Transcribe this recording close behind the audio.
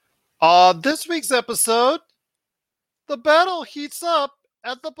On this week's episode, the battle heats up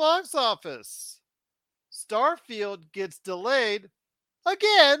at the box office. Starfield gets delayed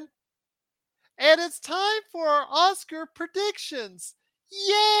again, and it's time for our Oscar predictions.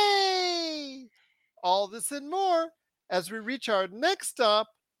 Yay! All this and more as we reach our next stop,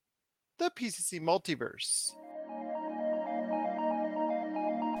 the PCC Multiverse.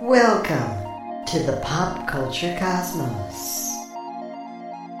 Welcome to the Pop Culture Cosmos.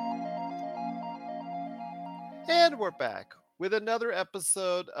 And we're back with another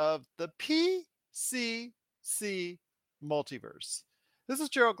episode of the PCC Multiverse. This is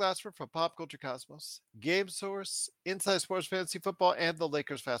Gerald Glassford from Pop Culture Cosmos, Game Source, Inside Sports Fantasy Football, and the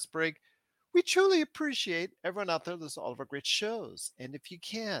Lakers Fast Break. We truly appreciate everyone out there listening to all of our great shows. And if you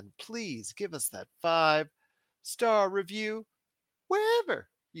can, please give us that 5-star review wherever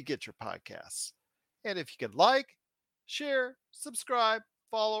you get your podcasts. And if you can share, subscribe,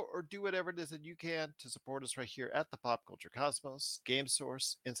 follow, or do whatever it is that you can to support us right here at the Pop Culture Cosmos, Game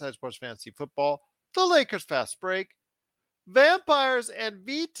Source, Inside Sports Fantasy Football, the Lakers Fast Break, Vampires and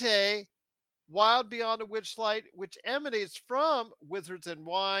Vitae, Wild Beyond a Witchlight, which emanates from Wizards and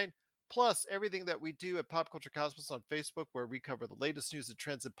Wine, plus everything that we do at Pop Culture Cosmos on Facebook, where we cover the latest news and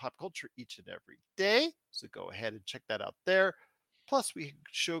trends in pop culture each and every day. So go ahead and check that out there. Plus, we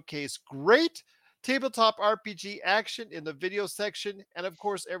showcase great tabletop RPG action in the video section, and of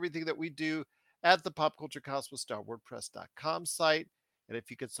course, everything that we do at the popculturecosmos.wordpress.com site. And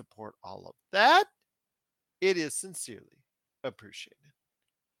if you could support all of that, it is sincerely appreciated.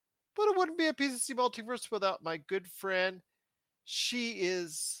 But it wouldn't be a PCC Multiverse without my good friend. She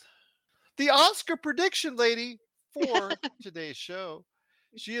is the Oscar prediction lady for today's show.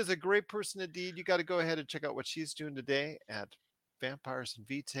 She is a great person indeed. You got to go ahead and check out what she's doing today at Vampires and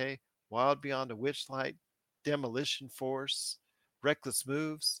Vitae, Wild Beyond a Witchlight, Demolition Force, Reckless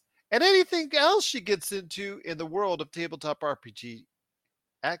Moves, and anything else she gets into in the world of tabletop RPG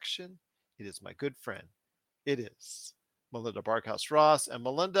action. It is my good friend. It is Melinda Barkhouse Ross. And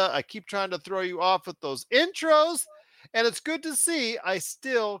Melinda, I keep trying to throw you off with those intros, and it's good to see I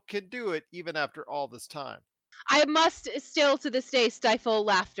still can do it even after all this time. I must still to this day stifle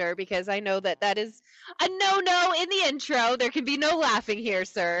laughter because I know that is a no in the intro. There can be no laughing here,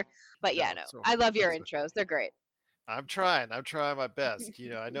 sir. But yeah, no, I love your intros. They're great. I'm trying my best.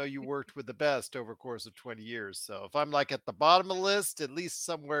 I know you worked with the best over a course of 20 years. So if I'm like at the bottom of the list, at least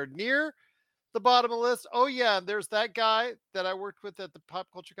somewhere near the bottom of the list. Oh yeah, and there's that guy that I worked with at the Pop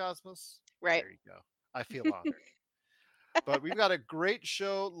Culture Cosmos. Right. There you go. I feel honored. But we've got a great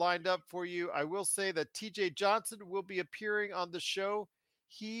show lined up for you. I will say that TJ Johnson will be appearing on the show.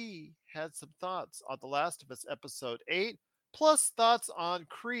 He had some thoughts on The Last of Us Episode 8, plus thoughts on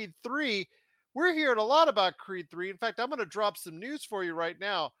Creed 3. We're hearing a lot about Creed 3. In fact, I'm going to drop some news for you right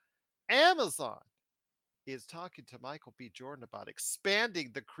now. Amazon is talking to Michael B. Jordan about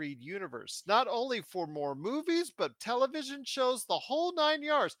expanding the Creed universe, not only for more movies, but television shows, the whole 9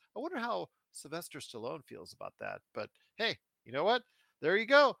 yards. I wonder how Sylvester Stallone feels about that. But hey, you know what? There you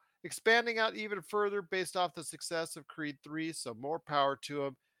go. Expanding out even further based off the success of Creed 3. So more power to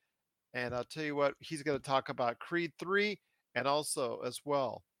him. And I'll tell you what, he's going to talk about Creed 3 and also as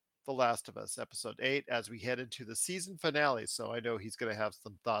well The Last of Us Episode 8 as we head into the season finale. So I know he's going to have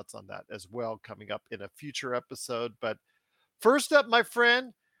some thoughts on that as well coming up in a future episode. But first up, my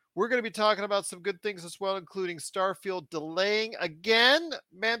friend, we're going to be talking about some good things as well, including Starfield delaying again,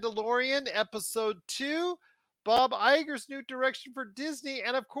 Mandalorian Episode 2, Bob Iger's new direction for Disney,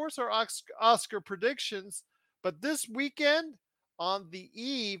 and of course our Oscar predictions. But this weekend, on the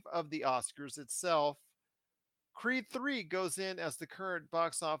eve of the Oscars itself, Creed 3 goes in as the current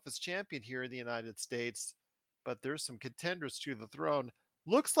box office champion here in the United States, but there's some contenders to the throne.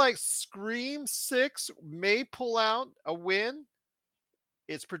 Looks like Scream 6 may pull out a win.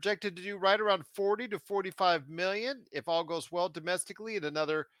 It's projected to do right around 40 to 45 million if all goes well domestically, and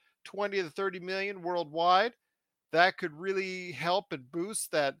another 20 to 30 million worldwide. That could really help and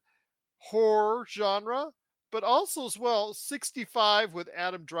boost that horror genre, but also as well 65 with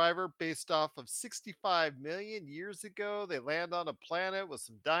Adam Driver based off of 65 million years ago. They land on a planet with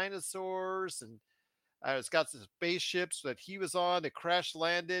some dinosaurs, and it's got some spaceships that he was on. It crash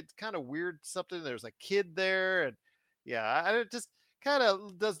landed, kind of weird something. There's a kid there, and yeah, it just kind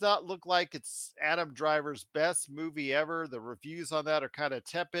of does not look like it's Adam Driver's best movie ever. The reviews on that are kind of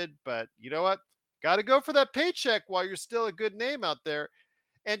tepid, but you know what? Got to go for that paycheck while you're still a good name out there.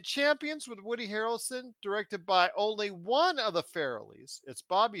 And Champions with Woody Harrelson, directed by only one of the Farrellys. It's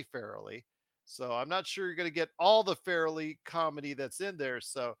Bobby Farrelly. So I'm not sure you're going to get all the Farrelly comedy that's in there.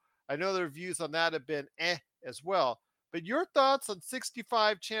 So I know the reviews on that have been as well. But your thoughts on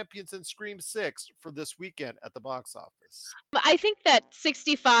 65 Champions and Scream 6 for this weekend at the box office? I think that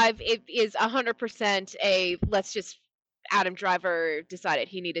 65 is 100% a let's just Adam Driver decided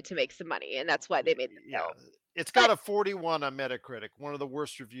he needed to make some money, and that's why they made the Yeah, film. it's got But a 41 on Metacritic, one of the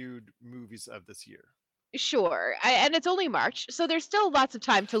worst reviewed movies of this year. sure, and it's only March, so there's still lots of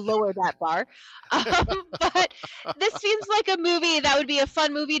time to lower that bar. But this seems like a movie that would be a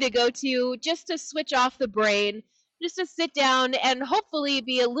fun movie to go to, just to switch off the brain, just to sit down and hopefully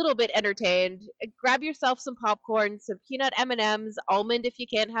be a little bit entertained. Grab yourself some popcorn, some peanut M&Ms, almond if you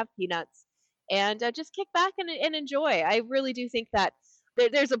can't have peanuts, and just kick back and enjoy. I really do think that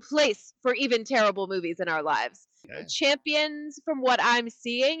there's a place for even terrible movies in our lives. Okay. Champions, from what I'm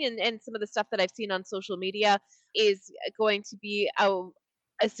seeing and some of the stuff that I've seen on social media, is going to be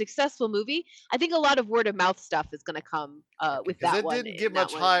a successful movie. I think a lot of word of mouth stuff is going to come Okay, with because that it one. didn't get In that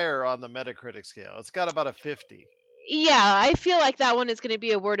much one, higher on the Metacritic scale. It's got about a 50. yeah, I feel like that one is going to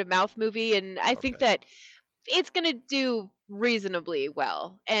be a word of mouth movie, and I think Okay. that it's going to do reasonably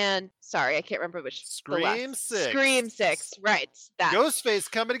well. And sorry, I can't remember which the Scream last 6. Scream 6, right? That. Ghostface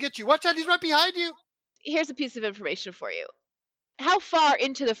coming to get you. Watch out, he's right behind you. Here's a piece of information for you. How far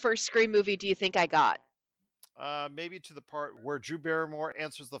into the first Scream movie do you think I got? Maybe to the part where Drew Barrymore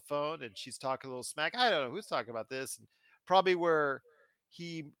answers the phone and she's talking a little smack. I don't know who's talking about this. And probably where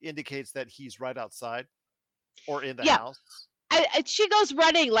he indicates that he's right outside or in the Yeah, house. she goes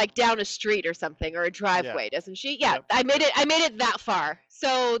running like down a street or something or a Yeah. driveway, doesn't she? Yeah, Yep. I made Yep. it. I made it that far.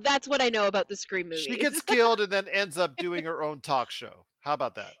 So that's what I know about the Scream She movies. gets killed and then ends up doing her own talk show. How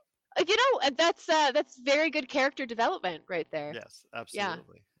about that? That's very good character development right there. Yes, Yeah.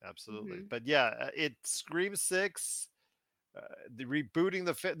 absolutely. Absolutely. Hmm. But yeah, it Scream 6, the rebooting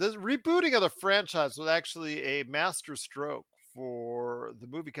of the franchise was actually a master stroke for the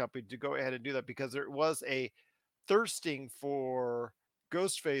movie company to go ahead and do that because there was a thirsting for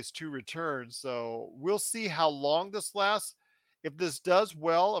Ghostface to return. So we'll see how long this lasts. If this does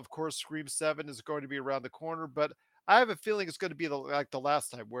well, of course, Scream 7 is going to be around the corner, but I have a feeling it's going to be like the last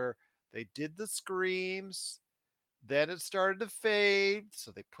time where they did the screams, then it started to fade, so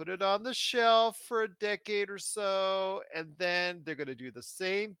they put it on the shelf for a decade or so, and then they're going to do the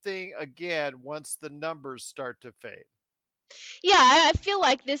same thing again once the numbers start to fade. Yeah, I feel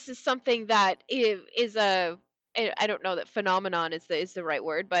like this is something that is a I don't know that phenomenon is the right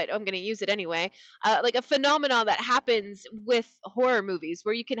word, but I'm going to use it anyway. Like a phenomenon that happens with horror movies,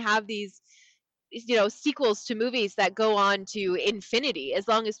 where you can have these sequels to movies that go on to infinity as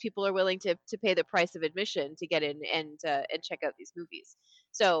long as people are willing to pay the price of admission to get in and check out these movies.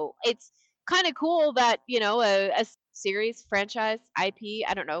 So it's kind of cool that a series franchise IP,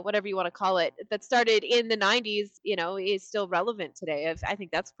 I don't know, whatever you want to call it, that started in the 90s, is still relevant today. I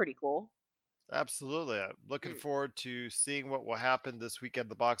think that's pretty cool. Absolutely. I'm looking Mm. forward to seeing what will happen this weekend at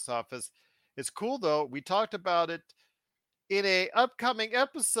the box office. It's cool though. We talked about it in a upcoming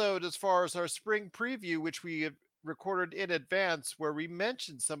episode as far as our spring preview, which we have recorded in advance, where we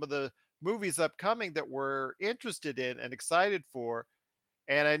mentioned some of the movies upcoming that we're interested in and excited for.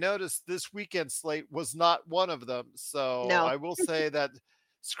 And I noticed this weekend slate was not one of them. So No. I will say that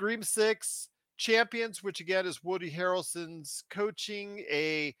Scream 6 Champions, which again is Woody Harrelson's coaching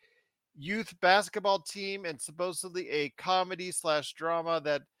a youth basketball team and supposedly a comedy slash drama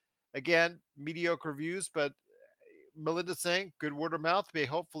that, again, mediocre reviews, but Melinda saying good word of mouth may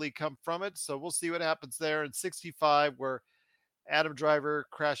hopefully come from it. So we'll see what happens there in 65, where Adam Driver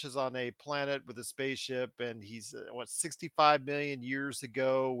crashes on a planet with a spaceship, and he's 65 million years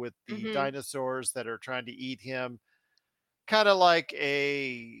ago with the Hmm. dinosaurs that are trying to eat him, kind of like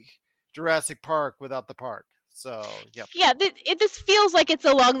a Jurassic Park without the park. So, yep. Yeah, this feels like it's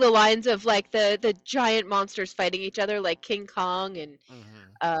along the lines of like the giant monsters fighting each other, like King Kong and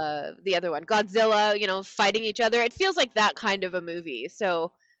Hmm. the other one, Godzilla, fighting each other. It feels like that kind of a movie.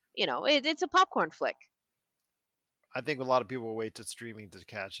 So, it's a popcorn flick. I think a lot of people will wait to streaming to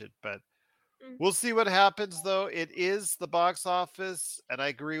catch it, but Mm. we'll see what happens, though. It is the box office, and I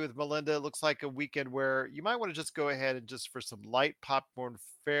agree with Melinda. It looks like a weekend where you might want to just go ahead and just for some light popcorn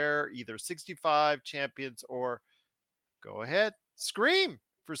fare, either 65 Champions or go ahead, Scream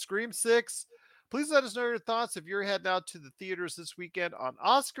for Scream 6. Please let us know your thoughts if you're heading out to the theaters this weekend on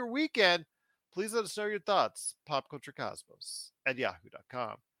Oscar weekend. Please let us know your thoughts. PopCultureCosmos at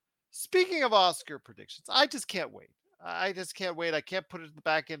yahoo.com. Speaking of Oscar predictions, I just can't wait. I just can't wait. I can't put it at the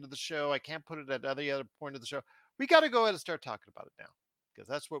back end of the show. I can't put it at any other point of the show. We got to go ahead and start talking about it now because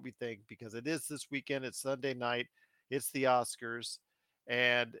that's what we think. Because it is this weekend. It's Sunday night. It's the Oscars.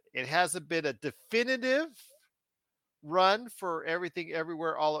 And it hasn't been a definitive run for Everything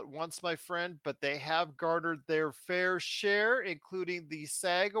Everywhere All at Once, my friend, but they have garnered their fair share, including the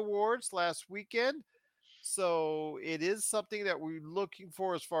SAG Awards last weekend. So it is something that we're looking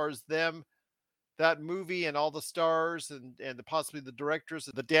for as far as them, that movie and all the stars and possibly the directors,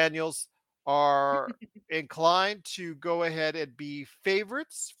 the Daniels, are inclined to go ahead and be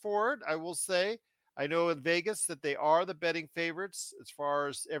favorites for it. I will say, I know in Vegas that they are the betting favorites as far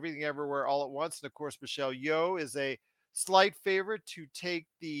as Everything Everywhere All at Once, and of course Michelle Yeoh is a slight favorite to take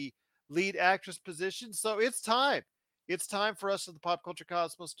the lead actress position. So it's time. It's time for us at the Pop Culture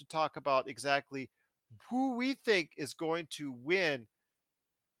Cosmos to talk about exactly who we think is going to win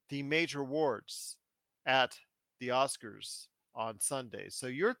the major awards at the Oscars on Sunday. So,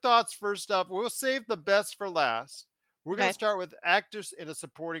 your thoughts first up. We'll save the best for last. We're going to Okay. start with actors in a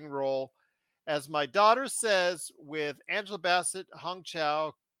supporting role. As my daughter says, with Angela Bassett, Hong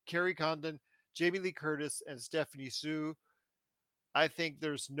Chow, Carrie Condon, Jamie Lee Curtis, and Stephanie Sue, I think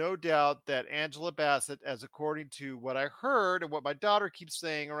there's no doubt that Angela Bassett, as according to what I heard and what my daughter keeps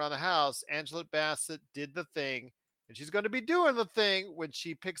saying around the house, Angela Bassett did the thing, and she's going to be doing the thing when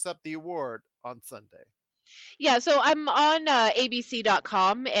she picks up the award on Sunday. Yeah, so I'm on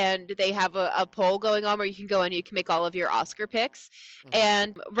abc.com and they have a poll going on where you can go and you can make all of your Oscar picks. Hmm.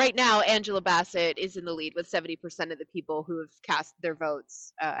 And right now, Angela Bassett is in the lead with 70% of the people who have cast their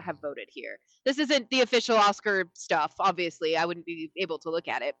votes have voted here. This isn't the official Oscar stuff, obviously. I wouldn't be able to look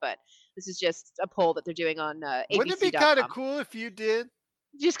at it, but this is just a poll that they're doing on Wouldn't it be kind of abc.com. cool if you did?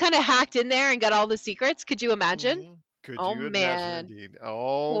 Just kind of hacked in there and got all the secrets. Could you imagine? Hmm. Could Oh, you imagine man. indeed?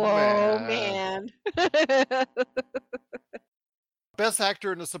 Oh, Whoa, man. man. Best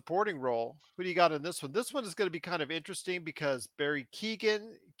actor in a supporting role. Who do you got in this one? This one is going to be kind of interesting because Barry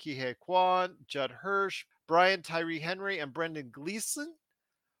Keegan, Kihei Kwan, Judd Hirsch, Brian Tyree Henry, and Brendan Gleeson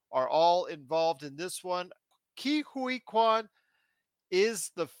are all involved in this one. Ki Hui Kwan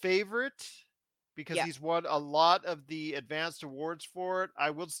is the favorite because Yeah. he's won a lot of the advanced awards for it. I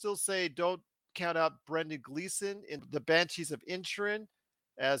will still say don't count out Brendan Gleeson in The Banshees of Inisherin,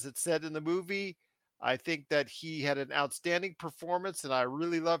 as it said in the movie. I think that he had an outstanding performance, and I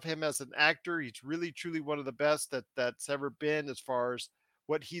really love him as an actor. He's really, truly one of the best that's ever been as far as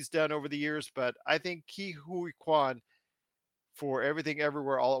what he's done over the years. But I think Ki Hui Kwan for Everything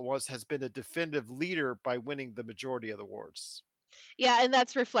Everywhere All at Once has been a definitive leader by winning the majority of the awards. Yeah, and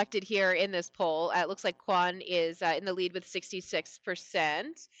that's reflected here in this poll. It looks like Kwan is in the lead with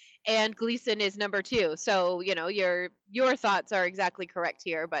 66%, and Gleason is number two. So your thoughts are exactly correct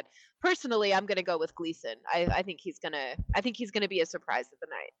here. But personally, I'm gonna go with Gleason. I think he's gonna be a surprise of the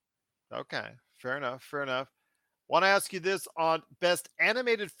night. Okay, fair enough. Fair enough. Want to ask you this on Best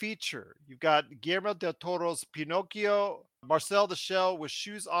Animated Feature? You've got Guillermo del Toro's Pinocchio, Marcel the Shell with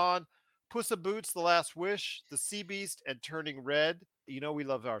Shoes On, Puss in Boots: The Last Wish, The Sea Beast, and Turning Red. You know we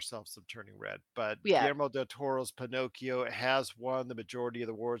love ourselves some Turning Red, but Yeah. Guillermo del Toro's Pinocchio has won the majority of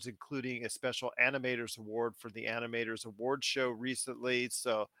the awards, including a special Animators Award for the Animators Award show recently.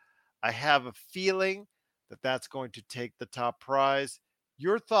 So I have a feeling that that's going to take the top prize.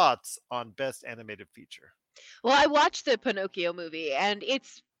 Your thoughts on Best Animated Feature? Well, I watched the Pinocchio movie and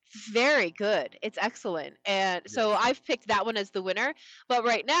it's very good. It's excellent. And so Yes. I've picked that one as the winner. But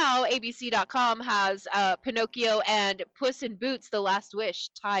right now, abc.com has Pinocchio and Puss in Boots: The Last Wish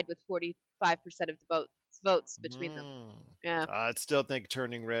tied with 45% of the votes between them. Mm. Yeah. I'd still think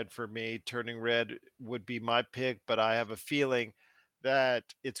Turning Red for me. Turning Red would be my pick, but I have a feeling that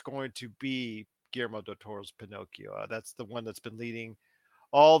it's going to be Guillermo del Toro's Pinocchio. That's the one that's been leading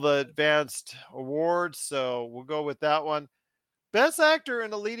all the advanced awards, so we'll go with that one. Best actor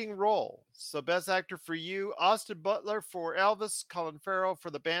in a leading role. So, best actor for you: Austin Butler for Elvis, Colin Farrell for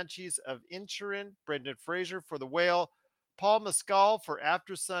The Banshees of Inisherin, Brendan Fraser for The Whale, Paul Mescal for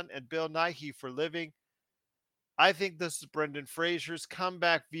Aftersun, and Bill Nighy for Living. I think this is Brendan Fraser's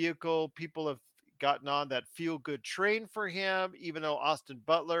comeback vehicle. People have gotten on that feel good train for him, even though Austin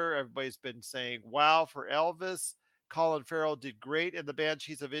Butler, everybody's been saying wow for Elvis. Colin Farrell did great in The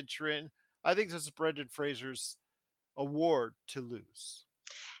Banshees of Inisherin. I think this is Brendan Fraser's award to lose.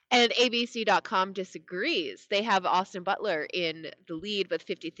 And abc.com disagrees. They have Austin Butler in the lead with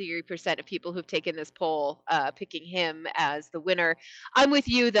 53% of people who've taken this poll picking him as the winner. I'm with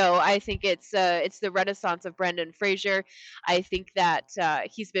you though. I think it's the renaissance of Brendan Fraser. I think that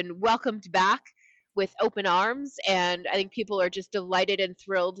he's been welcomed back with open arms, and I think people are just delighted and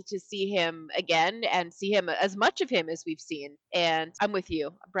thrilled to see him again and see him as much of him as we've seen. And I'm with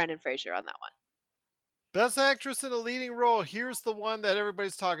you, Brendan Fraser, on that one. Best actress in a leading role. Here's the one that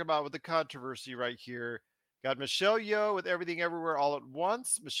everybody's talking about with the controversy right here. Got Michelle Yeoh with Everything Everywhere All at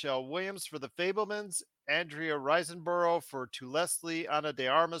Once, Michelle Williams for The Fablemans, Andrea Riseborough for To Leslie, Ana de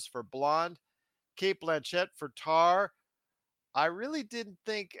Armas for Blonde, Kate Blanchett for Tar. I really didn't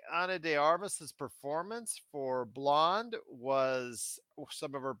think Ana de Armas's performance for Blonde was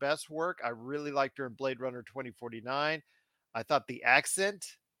some of her best work. I really liked her in Blade Runner 2049. I thought the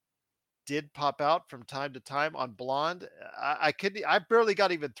accent did pop out from time to time on Blonde. I couldn't. I barely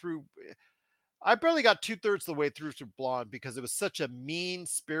got 2/3 the way through to Blonde because it was such a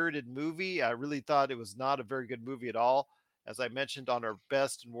mean-spirited movie. I really thought it was not a very good movie at all, as I mentioned on our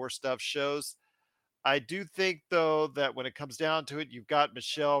best and worst stuff shows. I do think though that when it comes down to it, you've got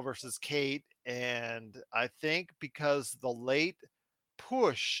Michelle versus Kate, and I think because the late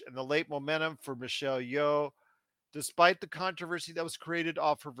push and the late momentum for Michelle Yeoh, despite the controversy that was created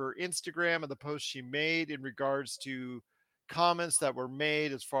off of her Instagram and the post she made in regards to comments that were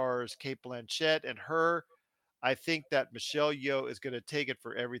made as far as Kate Blanchett and her, I think that Michelle Yeoh is going to take it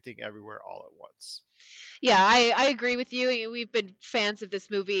for Everything Everywhere All at Once. Yeah, I agree with you. We've been fans of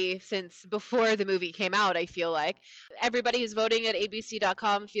this movie since before the movie came out, I feel like. Everybody who's voting at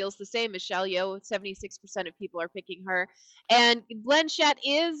abc.com feels the same. Michelle Yeoh, 76% of people are picking her. And Blanchett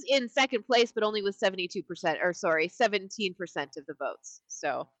is in second place, but only with 72%, or sorry, 17% of the votes.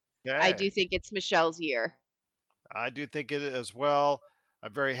 So I do Okay. think it's Michelle's year. I do think it as well.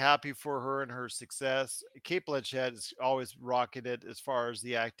 I'm very happy for her and her success. Kate Blanchett is always rocking it as far as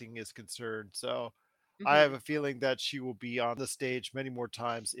the acting is concerned. So I have Hmm. a feeling that she will be on the stage many more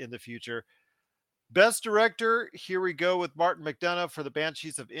times in the future. Best director, here we go with Martin McDonough for The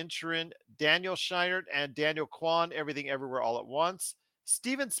Banshees of Inisherin, Daniel Scheinert and Daniel Kwan, Everything Everywhere All at Once,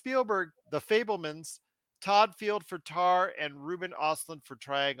 Steven Spielberg, The Fablemans, Todd Field for Tar, and Ruben Ostlund for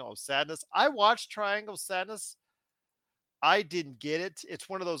Triangle of Sadness. I watched Triangle of Sadness. I didn't get it. It's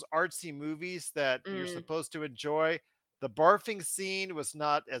one of those artsy movies that you're Mm. supposed to enjoy. The barfing scene was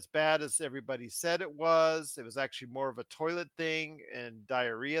not as bad as everybody said it was. It was actually more of a toilet thing and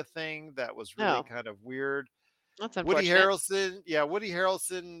diarrhea thing that was really Oh, kind of weird. that's Woody unfortunate. Harrelson, yeah, Woody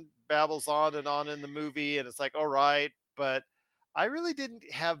Harrelson babbles on and on in the movie, and it's like, all right, but I really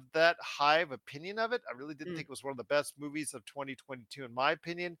didn't have that high of opinion of it. I really didn't Mm. think it was one of the best movies of 2022, in my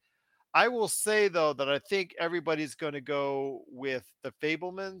opinion. I will say though that I think everybody's going to go with The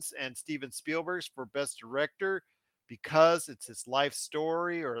Fablemans and Steven Spielberg's for Best Director because it's his life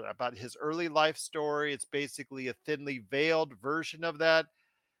story or about his early life story. It's basically a thinly veiled version of that.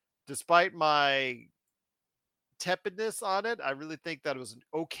 Despite my tepidness on it, I really think that it was an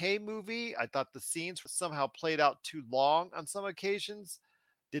okay movie. I thought the scenes somehow played out too long on some occasions.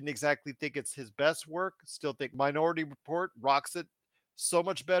 Didn't exactly think it's his best work. Still think Minority Report rocks it so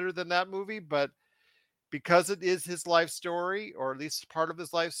much better than that movie, but because it is his life story, or at least part of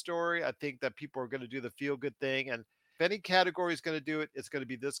his life story, I think that people are going to do the feel good thing. And if any category is going to do it, it's going to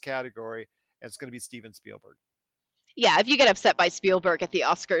be this category, and it's going to be Steven Spielberg. Yeah, if you get upset by Spielberg at the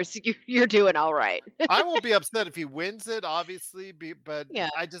Oscars, you're doing all right. I won't be upset if he wins it, obviously, but Yeah.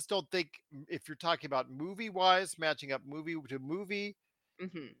 I just don't think if you're talking about movie wise, matching up movie to movie,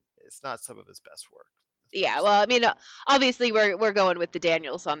 Hmm. it's not some of his best work. As far Yeah, as well, I mean, obviously we're going with the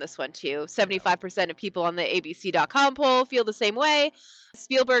Daniels on this one too. yeah, 75% of people on the abc.com poll feel the same way.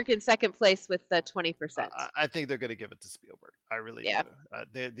 Spielberg in second place with the 20%. I think they're going to give it to Spielberg. I really do. Yeah.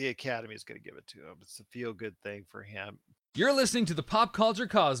 The Academy is going to give it to him. It's a feel good thing for him. You're listening to the Pop Culture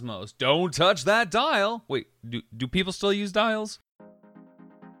Cosmos. Don't touch that dial. Wait, do people still use dials?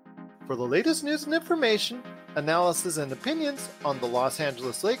 For the latest news and information, analysis and opinions on the Los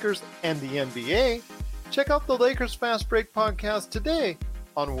Angeles Lakers and the NBA, check out the Lakers Fast Break podcast today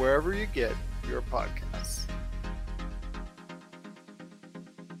on wherever you get your podcasts.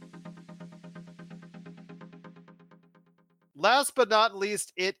 Last but not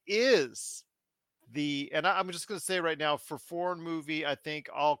least, it is and I'm just going to say right now, for foreign movie, I think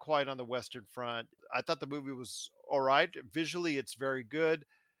All Quiet on the Western Front. I thought the movie was all right. Visually, it's very good.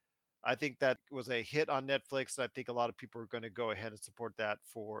 I think that was a hit on Netflix. I think a lot of people are going to go ahead and support that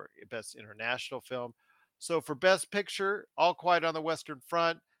for Best International Film. So for Best Picture, All Quiet on the Western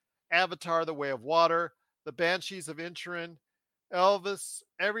Front, Avatar: The Way of Water, The Banshees of Inisherin, Elvis,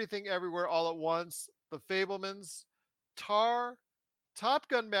 Everything Everywhere All at Once, The Fablemans, Tar, Top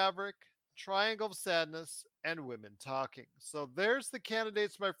Gun Maverick, Triangle of Sadness, and Women Talking. So there's the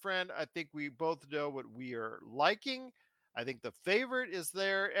candidates, my friend. I think we both know what we are liking. I think the favorite is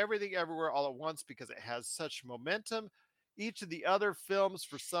there, Everything Everywhere All at Once, because it has such momentum. Each of the other films,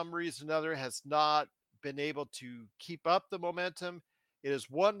 for some reason or another, has not been able to keep up the momentum. It has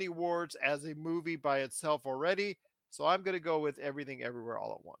won the awards as a movie by itself already. So I'm going to go with Everything Everywhere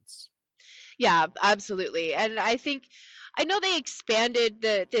All at Once. Yeah, absolutely. And I know they expanded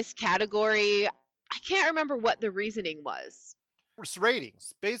this category. I can't remember what the reasoning was.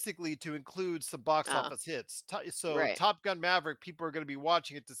 Ratings, basically to include some box Oh, office hits. So right. Top Gun Maverick, people are going to be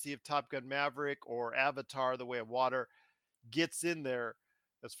watching it to see if Top Gun Maverick or Avatar: The Way of Water gets in there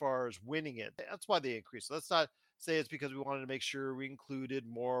as far as winning it. That's why they increased. So let's not say it's because we wanted to make sure we included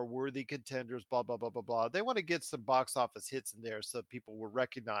more worthy contenders, blah, blah, blah, blah, blah. They want to get some box office hits in there so people will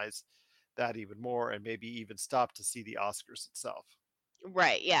recognize that even more and maybe even stop to see the Oscars itself.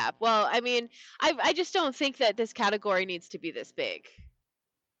 Right, yeah. Well, I mean, I just don't think that this category needs to be this big.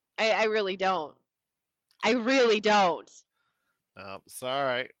 I really don't. I really don't.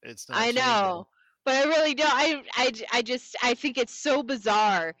 Sorry, it's not I changing. know, but I really don't. I think it's so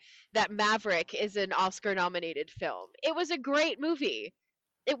bizarre that Maverick is an Oscar nominated film. It was a great movie.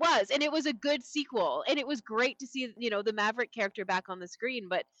 It was, and it was a good sequel, and it was great to see, the Maverick character back on the screen,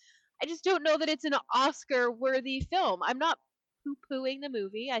 but I just don't know that it's an Oscar worthy film. I'm not poo-pooing the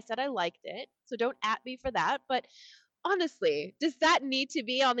movie. I said I liked it, so don't at me for that, but honestly, does that need to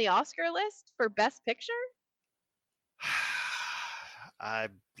be on the Oscar list for Best Picture? I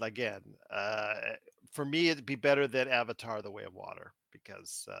again, for me, it'd be better than Avatar: The Way of Water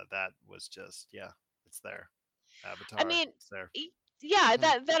because that was just it's there. I Avatar, mean, it's there. y- yeah,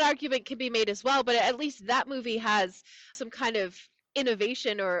 Hmm. that argument can be made as well, but at least that movie has some kind of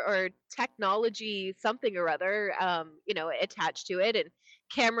innovation or technology, something or other, attached to it. And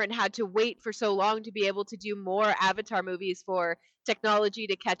Cameron had to wait for so long to be able to do more Avatar movies for technology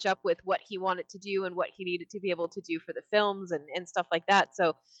to catch up with what he wanted to do and what he needed to be able to do for the films and stuff like that.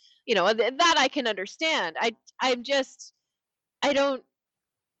 So, that I can understand. I'm just I don't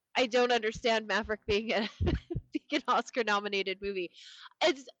I don't understand Maverick being a being an Oscar nominated movie.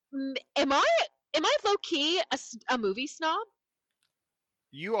 It's am I low key a movie snob?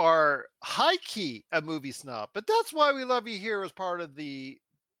 You are high key a movie snob, but that's why we love you here as part of the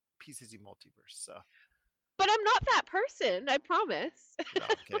PCC multiverse. So But I'm not that person, I promise. no,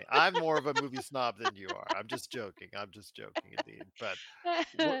 I'm kidding. I'm more of a movie snob than you are. I'm just joking. I'm just joking, indeed. But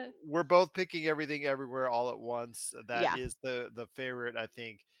we're we're both picking everything everywhere all at once. That Yeah. is the favorite, I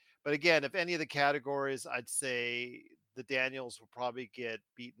think. But again, if any of the categories, I'd say the Daniels will probably get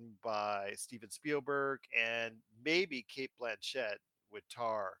beaten by Steven Spielberg and maybe Kate Blanchett with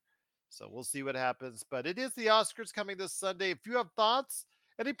Tar. So we'll see what happens. But it is the Oscars coming this Sunday. If you have thoughts,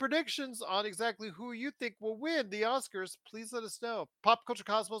 any predictions on exactly who you think will win the Oscars, please let us know. Pop Culture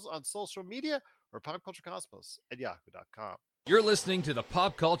Cosmos on social media or popculturecosmos at yahoo.com. You're listening to the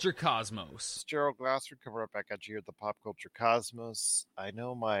Pop Culture It's Cosmos. Gerald Glasser coming right back at you here at the Pop Culture Cosmos. I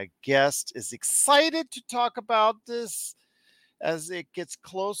know my guest is excited to talk about this as it gets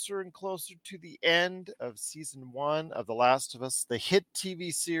closer and closer to the end of season 1 of The Last of Us, the hit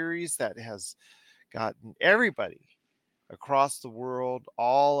TV series that has gotten everybody across the world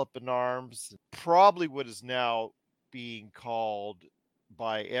all up in arms. Probably what is now being called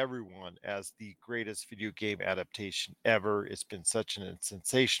by everyone as the greatest video game adaptation ever. It's been such a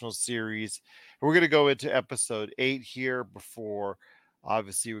sensational series. We're going to go into episode 8 here before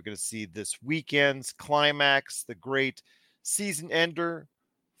obviously we're going to see this weekend's climax, the great season ender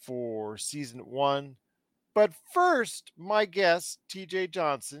for season 1. But first, my guest, TJ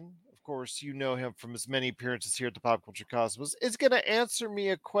Johnson, of course, you know him from his many appearances here at the Pop Culture Cosmos, is going to answer me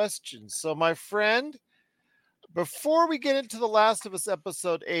a question. So, my friend, before we get into The Last of Us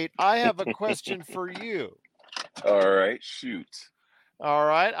episode 8, I have a question for you. All right, shoot. All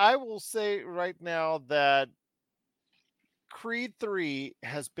right. I will say right now that Creed 3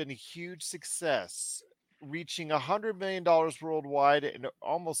 has been a huge success, reaching $100 million worldwide and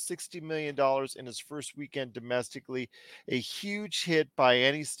almost $60 million in its first weekend domestically. A huge hit by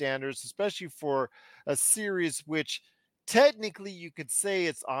any standards, especially for a series which technically you could say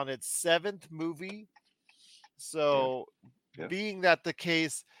it's on its 7th movie. Yeah, So, yeah. being that the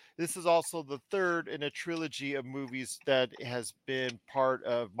case, this is also the third in a trilogy of movies that has been part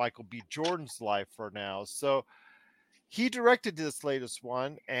of Michael B. Jordan's life for now. So, he directed this latest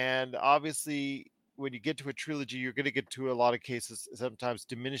one, and obviously when you get to a trilogy you're going to get to a lot of cases sometimes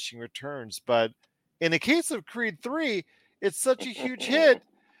diminishing returns, but in the case of Creed 3, it's such a huge hit,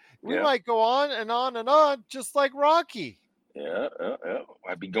 we Yeah, might go on and on and on just like Rocky. yeah.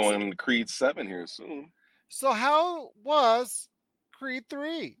 I'd be so, going to Creed 7 here soon. so how was Creed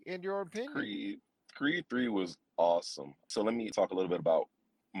 3 in your opinion? Creed 3 was awesome. So let me talk a little bit about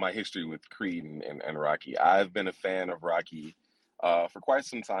my history with Creed and Rocky. I've been a fan of Rocky for quite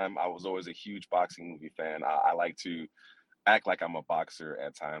some time. I was always a huge boxing movie fan. I like to act like I'm a boxer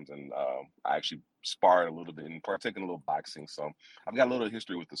at times, and I actually sparred a little bit and partake in a little boxing. So I've got a little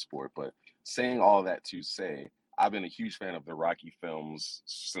history with the sport. But saying all that to say, I've been a huge fan of the Rocky films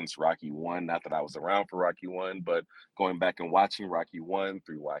since Rocky One. Not that I was around for Rocky One, but going back and watching Rocky One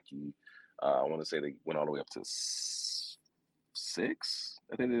through Rocky, I want to say they went all the way up to six.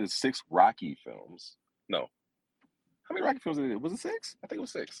 I think it is six Rocky films. No, how many Rocky films did it? Was it six? I think it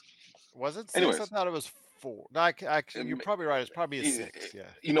was six. Was it 6? I Anyways, thought it was 4. No, actually, you're probably right. It's probably a 6. Yeah.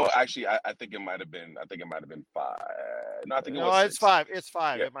 Actually, I think it might have been. I think it might have been five. No, I think it No, was it's six. 5. It's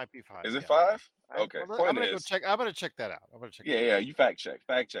 5. Yeah. It might be 5. Is it Yeah. five? I, Okay. well, I'm Point gonna go is, check. I'm gonna check that out. I'm gonna check that yeah, out. you fact check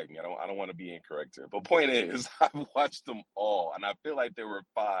me. I don't want to be incorrect here. But point is, I've watched them all, and I feel like there were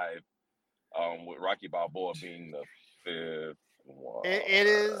five. With Rocky Balboa being the fifth one. It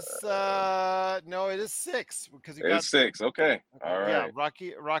is no, it is 6 because you got It's six. Okay. All right.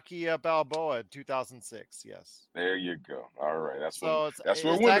 yeah, Rocky Balboa 2006. Yes. There you go. All right. That's So what. That's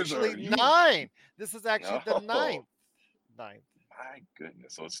where it's winners actually are. 9. This is actually the Oh. 9th. 9th. My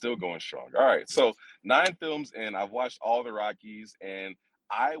goodness. So it's still going strong. All right. So 9 films in. I've watched all the Rockies, and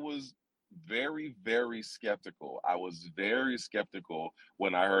I was very, very skeptical. I was very skeptical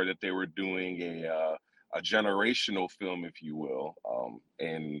when I heard that they were doing a generational film, if you will,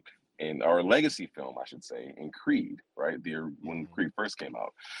 or a legacy film, I should say, in Creed, right? When Creed first came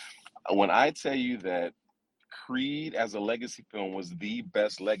out. When I tell you that Creed as a legacy film was the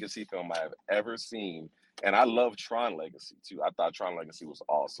best legacy film I have ever seen, and I love Tron Legacy too. I thought Tron Legacy was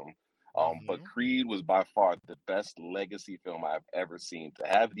awesome. But Creed was by far the best legacy film I've ever seen. To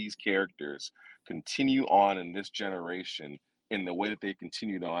have these characters continue on in this generation in the way that they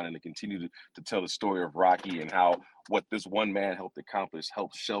continued on, and to continue to tell the story of Rocky and how what this one man helped accomplish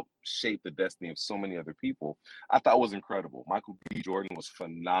helped shape the destiny of so many other people, I thought was incredible. Michael B. Jordan was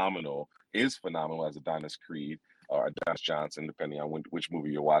phenomenal, is phenomenal as Adonis Creed, or Adonis Johnson, depending on which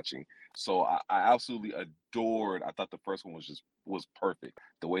movie you're watching. So I absolutely adored. I thought the first one was perfect.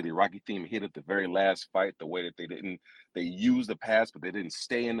 The way the Rocky theme hit at the very last fight, the way that they used the past, but they didn't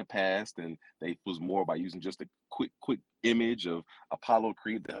stay in the past, and they was more by using just a quick image of Apollo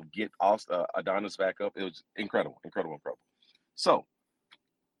Creed to get Adonis back up. It was incredible. So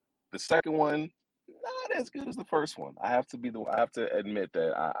the second one, not as good as the first one. I have to admit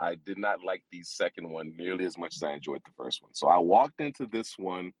that I did not like the second one nearly as much as I enjoyed the first one. So I walked into this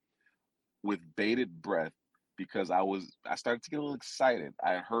one with bated breath because I started to get a little excited.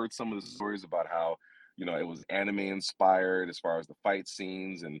 I heard some of the stories about how, it was anime inspired as far as the fight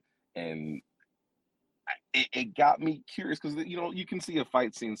scenes, and it got me curious because you can see a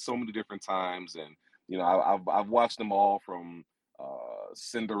fight scene so many different times, and I've watched them all from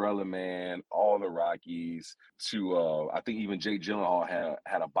Cinderella Man, all the Rockies, to I think even Jake Gyllenhaal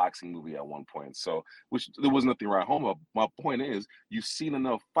had a boxing movie at one point. So, which there was nothing right home. My point is, you've seen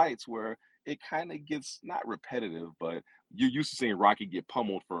enough fights where it kind of gets not repetitive, but you're used to seeing Rocky get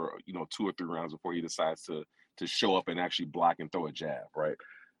pummeled for 2 or 3 rounds before he decides to show up and actually block and throw a jab, right?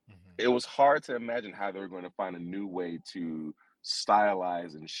 It was hard to imagine how they were going to find a new way to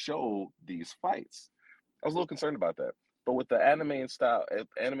stylize and show these fights. I was a little concerned about that. But with the anime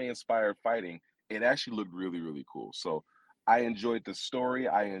inspired fighting, it actually looked really, really cool. So I enjoyed the story.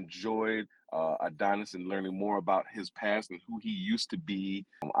 I enjoyed Adonis and learning more about his past and who he used to be.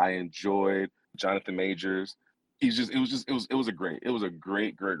 I enjoyed Jonathan Majors. It was a great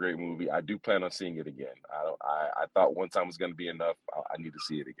movie. I do plan on seeing it again. I thought one time was going to be enough. I need to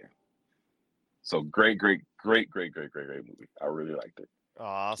see it again. So great movie. I really liked it.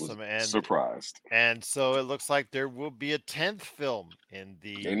 Awesome. And surprised. And so it looks like there will be a 10th film in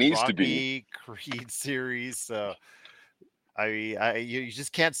the It needs Rocky to be. Creed series. So you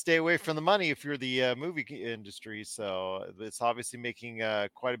just can't stay away from the money if you're the movie industry. So it's obviously making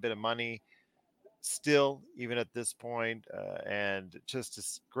quite a bit of money still, even at this point. And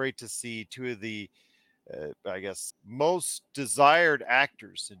just great to see 2 of the I guess most desired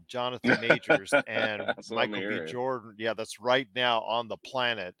actors in Jonathan Majors and Michael B. Jordan. Yeah, that's right now on the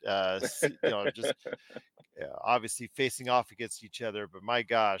planet. Just obviously facing off against each other. But my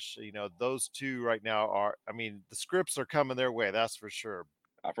gosh, those 2 right now are. I mean, the scripts are coming their way. That's for sure.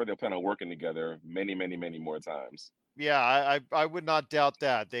 I've heard they plan on working together many, many, many more times. Yeah, I would not doubt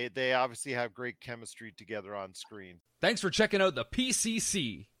that. They obviously have great chemistry together on screen. Thanks for checking out the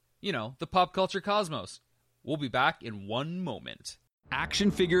PCC. The Pop Culture Cosmos. We'll be back in one moment.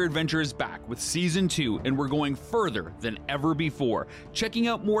 Action Figure Adventure is back with Season 2, and we're going further than ever before, checking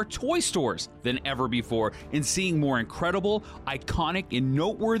out more toy stores than ever before, and seeing more incredible, iconic, and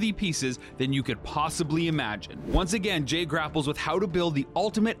noteworthy pieces than you could possibly imagine. Once again, Jay grapples with how to build the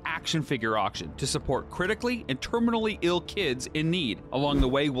ultimate action figure auction to support critically and terminally ill kids in need. Along the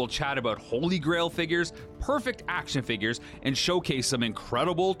way, we'll chat about Holy Grail figures, perfect action figures, and showcase some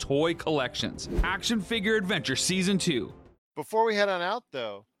incredible toy collections. Action Figure Adventure Season 2. Before we head on out,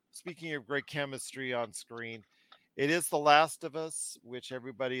 though, speaking of great chemistry on screen, it is The Last of Us, which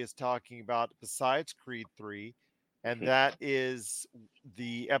everybody is talking about besides Creed 3. And that is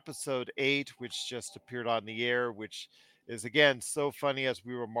the episode 8, which just appeared on the air, which is, again, so funny, as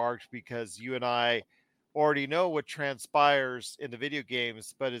we remarked, because you and I already know what transpires in the video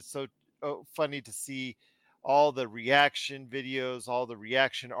games, but it's so funny to see all the reaction videos, all the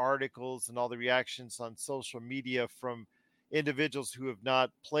reaction articles, and all the reactions on social media from individuals who have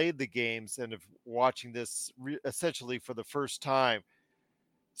not played the games and have watching this essentially for the first time.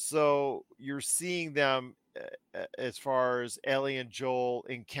 So you're seeing them as far as Ellie and Joel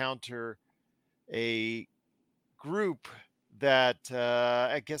encounter a group that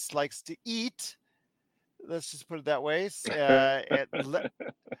I guess likes to eat. Let's just put it that way.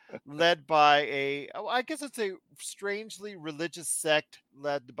 Led by I guess it's a strangely religious sect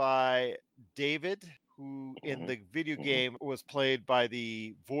led by David, who in the video game was played by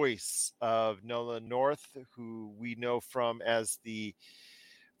the voice of Nolan North, who we know from as the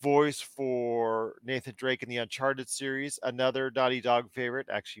voice for Nathan Drake in the Uncharted series, another Naughty Dog favorite,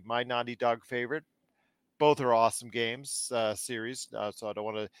 actually my Naughty Dog favorite. Both are awesome games, series, so I don't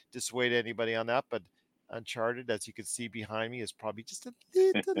want to dissuade anybody on that, but Uncharted, as you can see behind me, is probably just a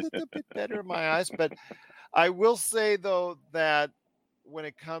little bit better in my eyes. But I will say, though, that when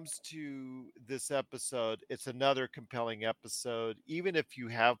it comes to this episode, it's another compelling episode. Even if you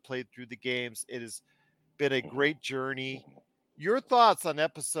have played through the games, it has been a great journey. Your thoughts on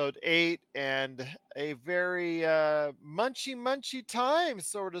episode 8 and a very munchy time,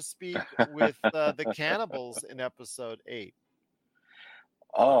 so to speak, with the cannibals in episode 8?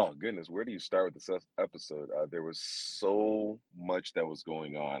 Oh goodness, where do you start with this episode? There was so much that was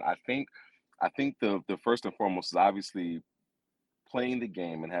going on. I think the first and foremost is obviously playing the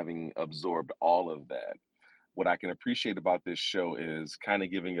game and having absorbed all of that. What I can appreciate about this show is kind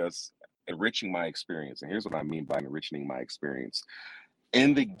of giving us enriching my experience. And here's what I mean by enriching my experience.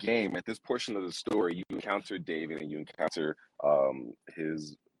 In the game, at this portion of the story, you encounter David and you encounter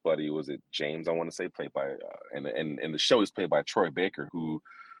his buddy, was it James, I want to say, played by, and the show is played by Troy Baker, who,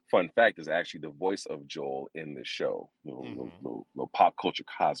 fun fact, is actually the voice of Joel in the show. Little pop culture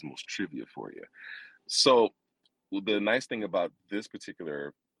cosmos trivia for you. So the nice thing about this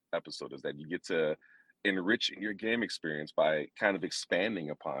particular episode is that you get to enrich your game experience by kind of expanding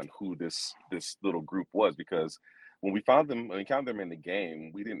upon who this little group was, because when we encountered them in the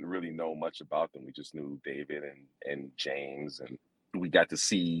game, we didn't really know much about them. We just knew David and James, and we got to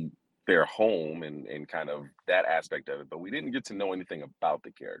see their home and kind of that aspect of it, but we didn't get to know anything about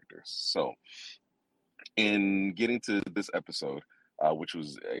the characters. So in getting to this episode, which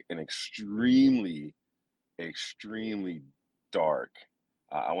was an extremely dark,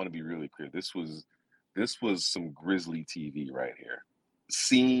 I want to be really clear, this was some grisly TV right here.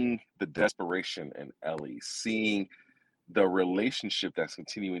 Seeing the desperation in Ellie, seeing the relationship that's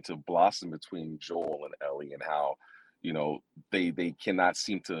continuing to blossom between Joel and Ellie, and how, you know, they cannot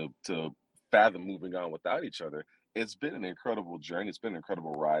seem to fathom moving on without each other. It's been an incredible journey. It's been an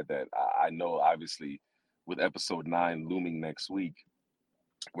incredible ride that I know, obviously, with episode 9 looming next week,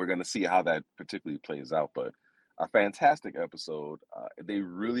 we're going to see how that particularly plays out. But a fantastic episode. They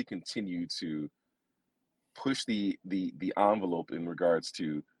really continue to push the envelope in regards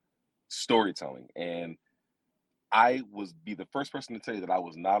to storytelling. And I was be the first person to tell you that I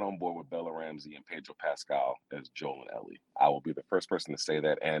was not on board with Bella Ramsey and Pedro Pascal as Joel and Ellie. I will be the first person to say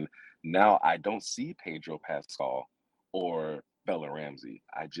that. And now I don't see Pedro Pascal or Bella Ramsey.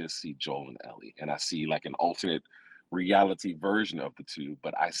 I just see Joel and Ellie. And I see like an alternate reality version of the two,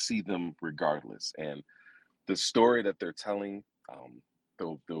 but I see them regardless. And the story that they're telling,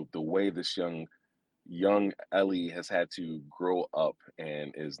 the way this young Ellie has had to grow up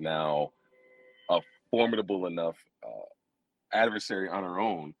and is now a formidable enough adversary on her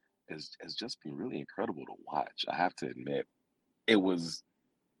own has just been really incredible to watch. I have to admit, it was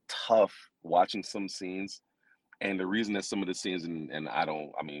tough watching some scenes, and the reason that some of the scenes, and I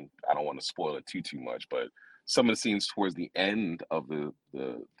don't want to spoil it too much, but some of the scenes towards the end of the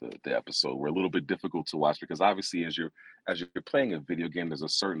episode were a little bit difficult to watch, because obviously as you're playing a video game, there's a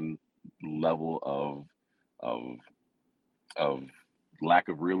certain level of lack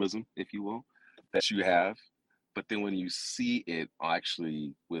of realism, if you will, that you have. But then when you see it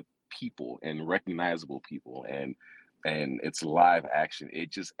actually with people and recognizable people and it's live action, it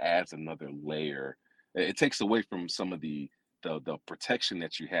just adds another layer. It takes away from some of the protection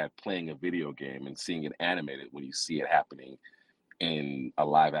that you have playing a video game and seeing it animated when you see it happening in a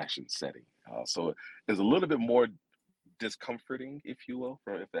live action setting. So there's a little bit more discomforting, if you will,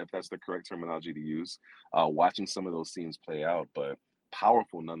 if that's the correct terminology to use, watching some of those scenes play out, but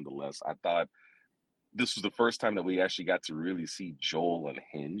powerful nonetheless. I thought this was the first time that we actually got to really see Joel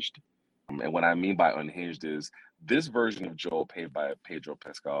unhinged. And what I mean by unhinged is this version of Joel, played by Pedro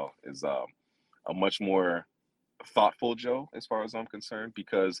Pascal, is a much more thoughtful Joe, as far as I'm concerned,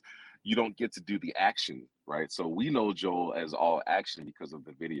 because you don't get to do the action, right? So we know Joel as all action because of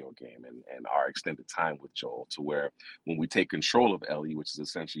the video game and our extended time with Joel, to where when we take control of Ellie, which is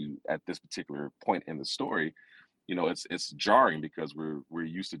essentially at this particular point in the story, it's jarring because we're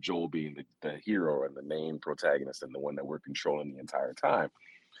used to Joel being the hero and the main protagonist and the one that we're controlling the entire time.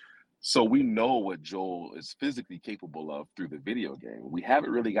 So we know what Joel is physically capable of through the video game. We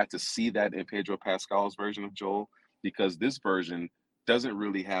haven't really got to see that in Pedro Pascal's version of Joel, because this version doesn't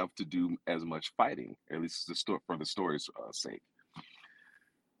really have to do as much fighting, at least for the story's sake.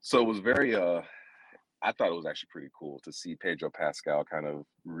 So it was I thought it was actually pretty cool to see Pedro Pascal kind of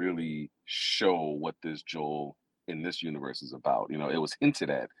really show what this Joel in this universe is about. It was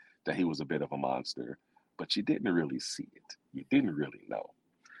hinted at that he was a bit of a monster, but you didn't really see it. You didn't really know.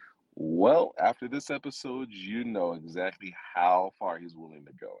 Well, after this episode, you know exactly how far he's willing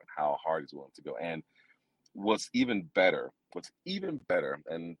to go and how hard he's willing to go. And what's even better,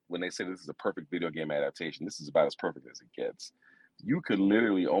 and when they say this is a perfect video game adaptation, this is about as perfect as it gets. You could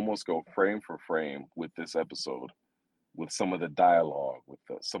literally almost go frame for frame with this episode, with some of the dialogue, with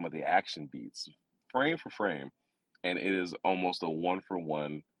some of the action beats, frame for frame, and it is almost a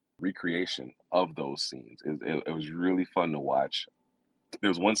one-for-one recreation of those scenes. It was really fun to watch. There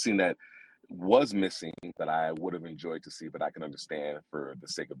was one scene that was missing that I would have enjoyed to see, but I can understand for the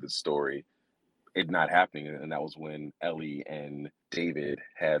sake of this story, it not happening. And that was when Ellie and David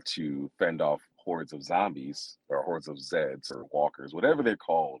had to fend off hordes of zombies or hordes of Zeds or walkers, whatever they're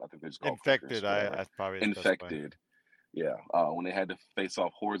called. I think they're just called Infected. clickers, I probably the best way. infected. Yeah. When they had to face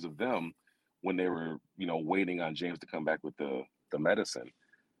off hordes of them when they were, waiting on James to come back with the medicine.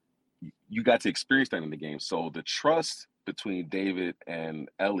 You got to experience that in the game. So the trust between David and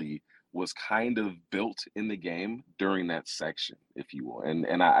Ellie was kind of built in the game during that section, if you will.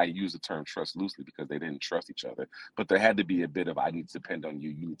 And I use the term trust loosely because they didn't trust each other, but there had to be a bit of, I need to depend on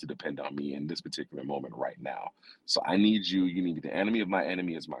you, you need to depend on me in this particular moment right now. So I need you, you need me. The enemy of my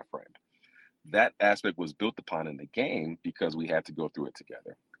enemy is my friend. That aspect was built upon in the game because we had to go through it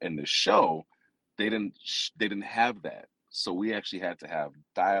together. In the show, they didn't have that. So we actually had to have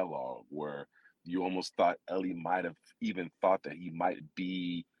dialogue where you almost thought Ellie might have even thought that he might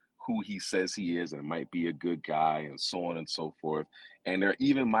be who he says he is and might be a good guy and so on and so forth. And there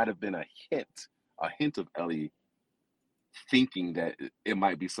even might have been a hint of Ellie thinking that it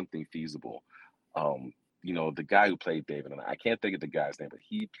might be something feasible. The guy who played David, and I can't think of the guy's name, but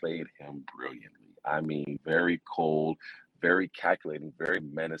he played him brilliantly. I mean, very cold, very calculating, very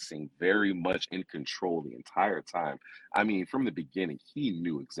menacing, very much in control the entire time. I mean, from the beginning, he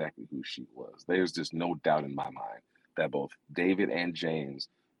knew exactly who she was. There's just no doubt in my mind that both David and James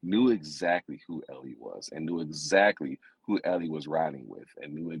knew exactly who Ellie was and knew exactly who Ellie was riding with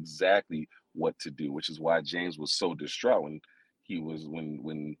and knew exactly what to do, which is why James was so distraught when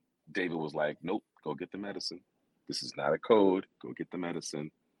David was like, nope, go get the medicine. This is not a code. Go get the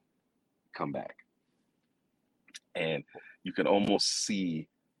medicine. Come back. And you can almost see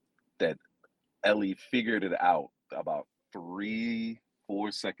that Ellie figured it out about 3-4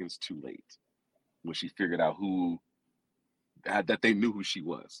 seconds too late when she figured out that they knew who she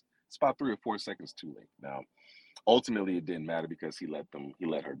was. It's about 3 or 4 seconds too late. Now, ultimately, it didn't matter because he let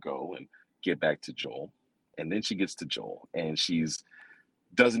her go and get back to Joel. And then she gets to Joel and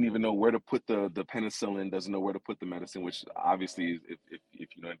doesn't even know where to put the penicillin, doesn't know where to put the medicine, which obviously,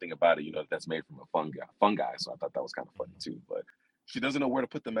 if you know anything about it, that's made from a fungi. So I thought that was kind of funny too. But she doesn't know where to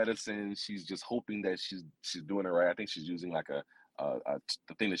put the medicine. She's just hoping that she's doing it right. I think she's using like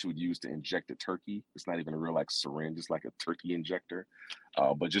the thing that she would use to inject a turkey. It's not even a real syringe. It's like a turkey injector.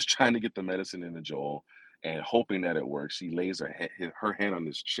 But just trying to get the medicine into Joel and hoping that it works. She lays her hand on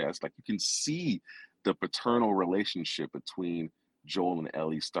his chest. Like you can see the paternal relationship between Joel and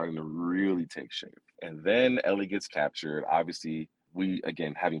Ellie starting to really take shape. And then Ellie gets captured. Obviously, we,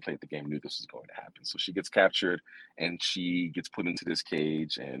 again, having played the game, knew this was going to happen. So she gets captured and she gets put into this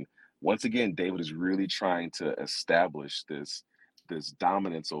cage. And once again, David is really trying to establish this this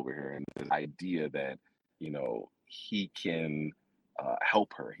dominance over her and this idea that, he can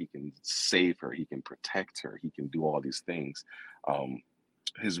help her, he can save her, he can protect her, he can do all these things.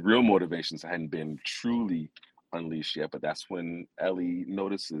 His real motivations hadn't been truly unleashed yet, but that's when Ellie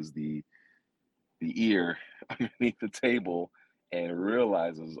notices the ear underneath the table and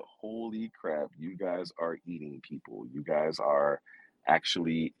realizes, holy crap, you guys are eating people. You guys are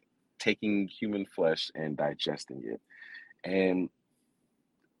actually taking human flesh and digesting it. And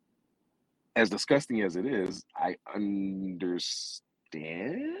as disgusting as it is, I understand,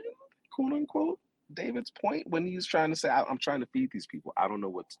 quote unquote, David's point when he's trying to say, I'm trying to feed these people. I don't know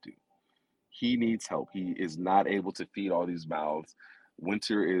what to do. He needs help. He is not able to feed all these mouths.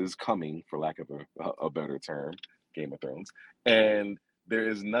 Winter is coming, for lack of a better term, Game of Thrones. And there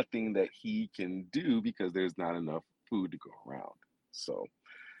is nothing that he can do because there's not enough food to go around. So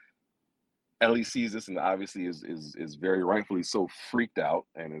Ellie sees this and obviously is very rightfully so freaked out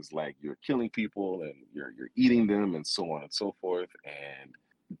and is like, you're killing people and you're eating them and so on and so forth. And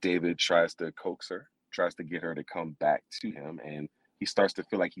David tries to coax her, tries to get her to come back to him, and he starts to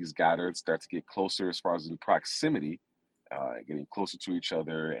feel like he's got her, starts to get closer as far as in proximity, getting closer to each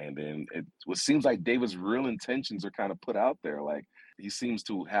other. And then it seems like David's real intentions are kind of put out there. Like, he seems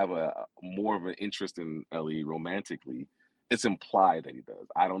to have a more of an interest in Ellie romantically. It's implied that he does.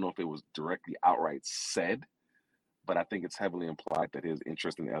 I don't know if it was directly outright said, but I think it's heavily implied that his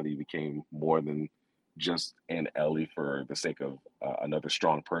interest in Ellie became more than just in Ellie for the sake of another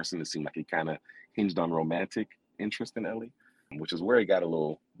strong person. It seemed like he kind of hinged on romantic interest in Ellie, which is where he got a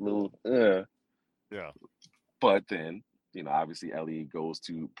little. Yeah. But then, obviously Ellie goes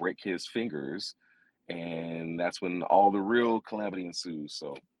to break his fingers, and that's when all the real calamity ensues.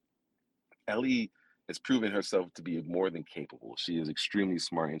 So Ellie has proven herself to be more than capable. She is extremely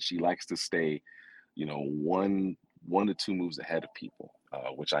smart, and she likes to stay, one to two moves ahead of people,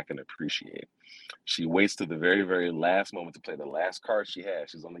 which I can appreciate. She waits to the very, very last moment to play the last card she has.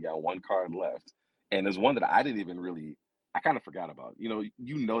 She's only got one card left, and there's one that I didn't even really. I kind of forgot about. You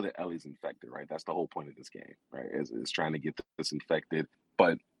know that Ellie's infected, right? That's the whole point of this game, right? Is trying to get this infected,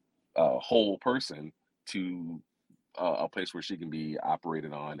 but whole person to a place where she can be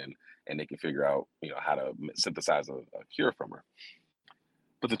operated on, and they can figure out how to synthesize a cure from her.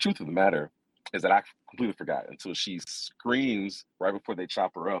 But the truth of the matter is that I completely forgot until she screams right before they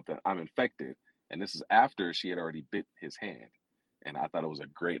chop her up that I'm infected, and this is after she had already bit his hand. And I thought it was a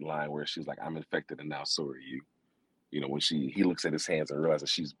great line where she's like, I'm infected and now so are you. When he looks at his hands and realizes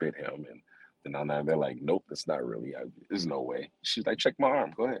she's bit him, and then now they're like, nope, that's not really, there's no way. She's like, check my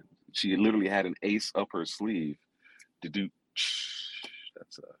arm, go ahead. She literally had an ace up her sleeve to do.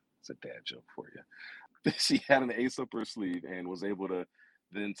 That's a dad joke for you. She had an ace up her sleeve and was able to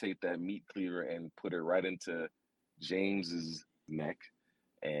then take that meat cleaver and put it right into James's neck.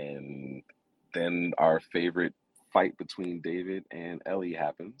 And then our favorite fight between David and Ellie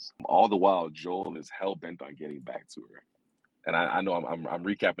happens. All the while, Joel is hell bent on getting back to her. And I know I'm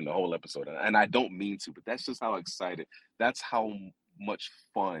recapping the whole episode, and I don't mean to, but that's just how excited. That's how much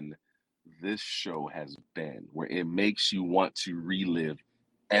fun this show has been, where it makes you want to relive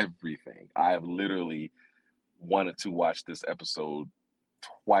everything. I have literally wanted to watch this episode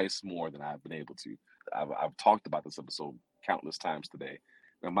twice more than I've been able to. I've talked about this episode countless times today.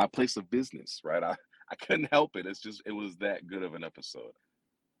 Now, my place of business, right? I couldn't help it. It was that good of an episode.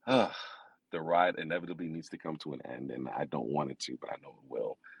 The ride inevitably needs to come to an end, and I don't want it to, but I know it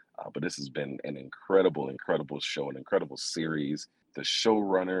will. But this has been an incredible, incredible show, an incredible series. The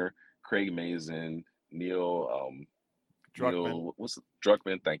showrunner, Craig Mazin, Neil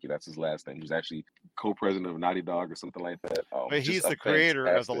Druckmann, thank you, that's his last name. He's actually co-president of Naughty Dog or something like that. But he's the creator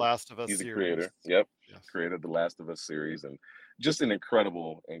of The Last of Us series. He's the creator. Yep. Yes. Creator of The Last of Us series, and just an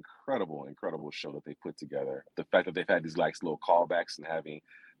incredible, incredible, incredible show that they put together. The fact that they've had these little callbacks and having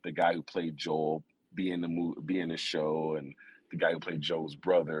the guy who played Joel be in the show, and the guy who played Joel's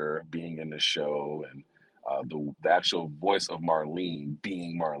brother being in the show, and the actual voice of Marlene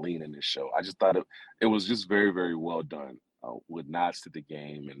being Marlene in this show. I just thought it was just very, very well done, with nods to the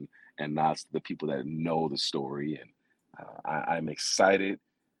game and nods to the people that know the story. And I'm excited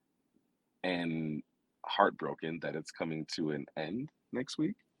and heartbroken that it's coming to an end next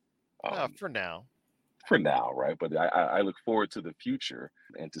week. For now. For now, right? But I look forward to the future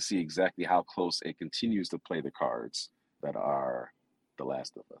and to see exactly how close it continues to play the cards that are The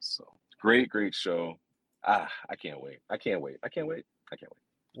Last of Us. So great show. I can't wait.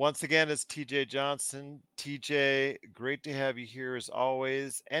 Once again, it's TJ Johnson. TJ, great to have you here as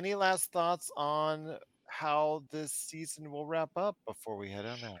always. Any last thoughts on how this season will wrap up before we head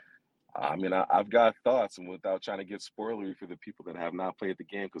on out? I mean, I've got thoughts, and without trying to get spoilery for the people that have not played the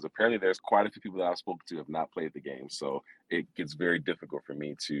game, because apparently there's quite a few people that I've spoken to have not played the game, so it gets very difficult for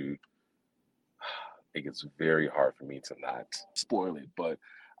me to. It gets very hard for me to not spoil it. But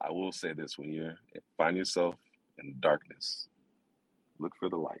I will say this: when you find yourself in darkness, look for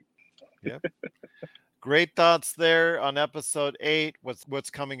the light. Yep. Great thoughts there on episode 8. What's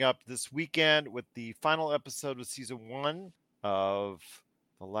coming up this weekend with the final episode of season 1 of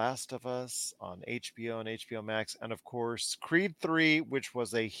The Last of Us on HBO and HBO Max, and of course Creed 3, which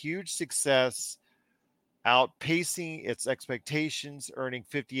was a huge success, outpacing its expectations, earning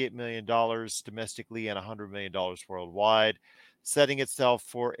 $58 million domestically and $100 million worldwide, setting itself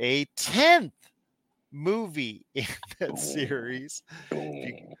for a 10th movie in that series. If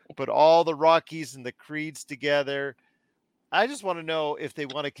you put all the Rockies and the Creeds together, I just want to know, if they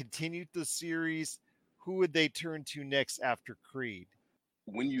want to continue the series, who would they turn to next after Creed?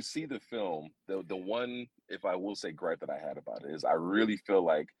 When you see the film, the one, if I will say, gripe that I had about it is I really feel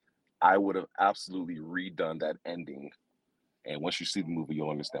like I would have absolutely redone that ending. And once you see the movie,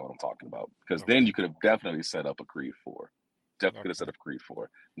 you'll understand what I'm talking about. Because then you could have definitely set up a Creed 4. Definitely could have set up Creed 4.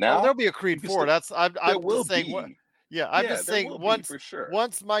 Now there'll be a Creed 4. That's I'm just saying. What, I'm just saying, once for sure.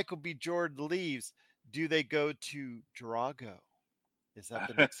 Once Michael B. Jordan leaves, do they go to Drago? Is that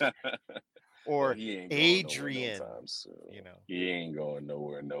the next? Or he ain't Adrian? No time soon. You know, he ain't going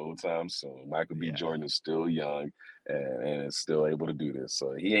nowhere no time soon. Michael B. Yeah. Jordan is still young and is still able to do this,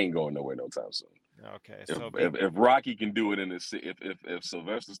 so he ain't going nowhere no time soon. Okay, so if Rocky can do it in his, if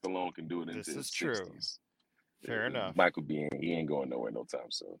Sylvester Stallone can do it in his 60s, fair enough. Michael B. He ain't going nowhere no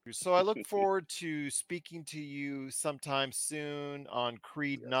time soon. So I look forward to speaking to you sometime soon on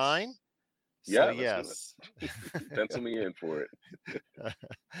Creed 9. So yes, pencil me in for it.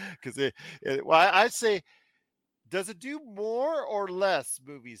 Because I'd say, does it do more or less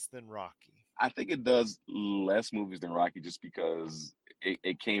movies than Rocky? I think it does less movies than Rocky, just because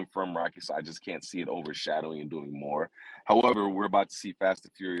it came from Rocky, so I just can't see it overshadowing and doing more. However, we're about to see Fast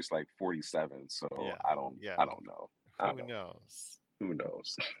and Furious like 47, so I don't know. Who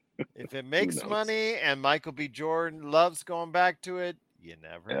knows? If it makes money and Michael B. Jordan loves going back to it, you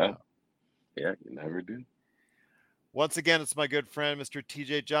never know. Yeah, you never do. Once again, it's my good friend, Mr.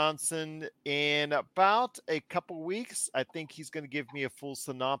 TJ Johnson. In about a couple weeks, I think he's going to give me a full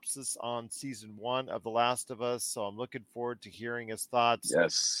synopsis on season 1 of The Last of Us. So I'm looking forward to hearing his thoughts.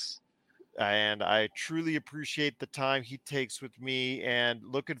 Yes. And I truly appreciate the time he takes with me, and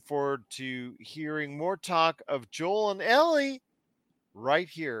looking forward to hearing more talk of Joel and Ellie right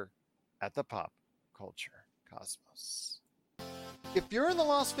here at the Pop Culture Cosmos. If you're in the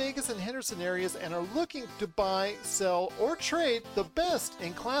Las Vegas and Henderson areas and are looking to buy, sell, or trade the best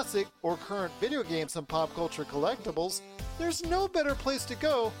in classic or current video games and pop culture collectibles, there's no better place to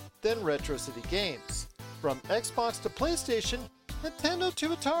go than Retro City Games. From Xbox to PlayStation, Nintendo to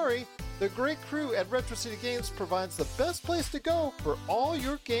Atari, the great crew at Retro City Games provides the best place to go for all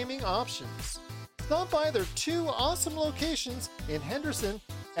your gaming options. Stop by their 2 awesome locations in Henderson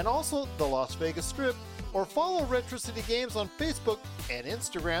and also the Las Vegas Strip, or follow Retro City Games on Facebook and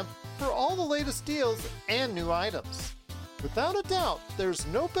Instagram for all the latest deals and new items. Without a doubt, there's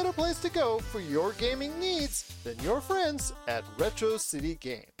no better place to go for your gaming needs than your friends at Retro City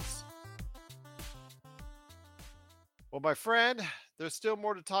Games. Well, my friend, there's still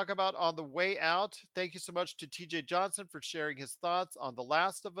more to talk about on the way out. Thank you so much to TJ Johnson for sharing his thoughts on The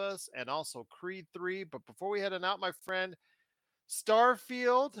Last of Us and also Creed 3. But before we head on out, my friend,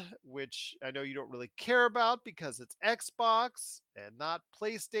 Starfield, which I know you don't really care about because it's Xbox and not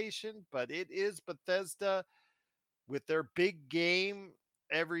PlayStation, but it is Bethesda with their big game.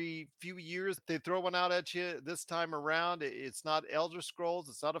 Every few years they throw one out at you. This time around, it's not Elder Scrolls,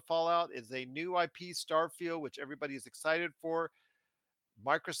 it's not a Fallout, it's a new IP, Starfield, which everybody is excited for.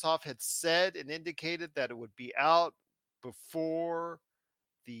 Microsoft had said and indicated that it would be out before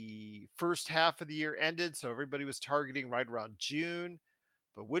the first half of the year ended, so everybody was targeting right around June.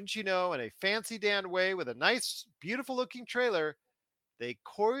 But wouldn't you know, in a fancy Dan way with a nice, beautiful looking trailer, they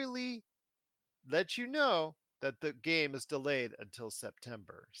coyly let you know that the game is delayed until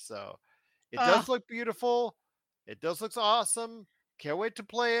September. So it does look beautiful. It does look awesome. Can't wait to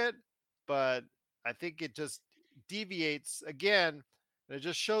play it. But I think it just deviates again. And it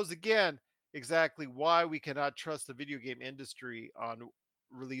just shows again exactly why we cannot trust the video game industry on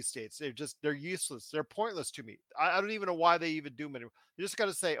release dates. They're useless. They're pointless to me. I don't even know why they even do them anymore. You just got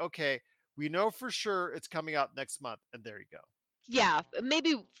to say, okay, we know for sure it's coming out next month, and there you go. Yeah,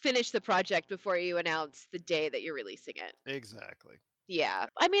 maybe finish the project before you announce the day that you're releasing it. Exactly. Yeah.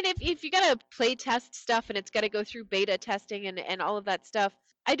 I mean, if you gotta play test stuff and it's gotta go through beta testing and all of that stuff,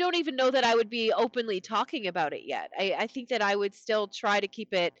 I don't even know that I would be openly talking about it yet. I think that I would still try to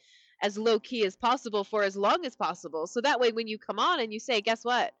keep it as low key as possible for as long as possible. So that way when you come on and you say, guess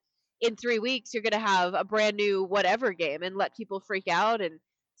what? In 3 weeks you're gonna have a brand new whatever game and let people freak out and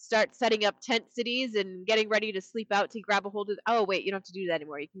start setting up tent cities and getting ready to sleep out to grab a hold of, oh wait, you don't have to do that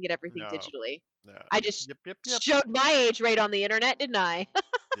anymore. You can get everything No, digitally. no. I just Yep, yep, yep. showed my age right on the internet, didn't I?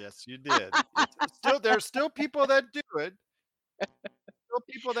 Yes, you did. It's still there's still people that do it. Still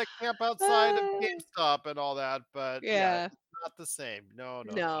people that camp outside of GameStop and all that, but yeah, Yeah. it's not the same. No,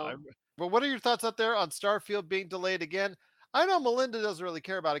 no, no. No. But what are your thoughts out there on Starfield being delayed again? I know Melinda doesn't really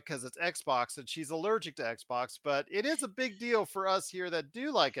care about it because it's Xbox and she's allergic to Xbox, but it is a big deal for us here that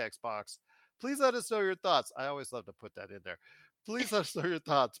do like Xbox. Please let us know your thoughts. I always love to put that in there. Please let us know your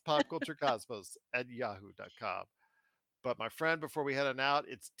thoughts. Popculturecosmos at yahoo.com. But my friend, before we head on out,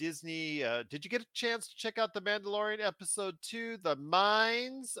 it's Disney. Did you get a chance to check out The Mandalorian episode 2, The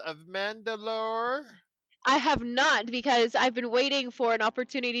Mines of Mandalore? I have not because I've been waiting for an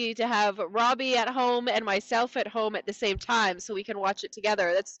opportunity to have Robbie at home and myself at home at the same time so we can watch it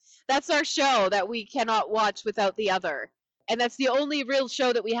together. That's our show that we cannot watch without the other. And that's the only real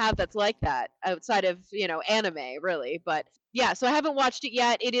show that we have that's like that outside of, anime, really. But yeah, so I haven't watched it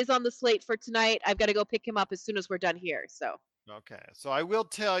yet. It is on the slate for tonight. I've got to go pick him up as soon as we're done here. So, Okay, so I will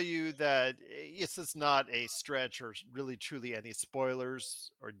tell you that this is not a stretch or really truly any spoilers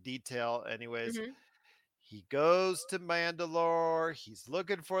or detail, anyways. mhm. He goes to Mandalore. He's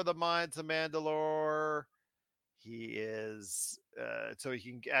looking for the mines of Mandalore. He is so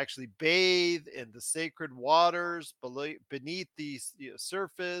he can actually bathe in the sacred waters beneath the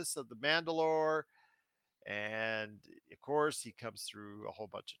surface of the Mandalore. And of course, he comes through a whole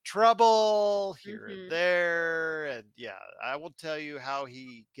bunch of trouble here and Mhm. there. And yeah, I will tell you how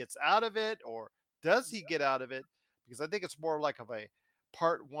he gets out of it, or does he get out of it? Because I think it's more like of a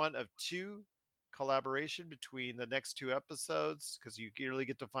part one of two collaboration between the next two episodes, because you really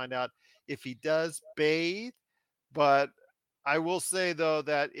get to find out if he does bathe. But I will say though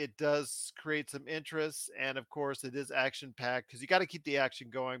that it does create some interest, and of course it is action packed because you got to keep the action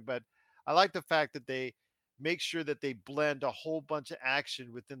going. But I like the fact that they make sure that they blend a whole bunch of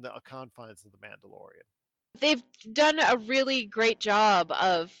action within the confines of the Mandalorian. They've done a really great job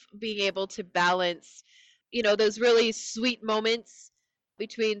of being able to balance, those really sweet moments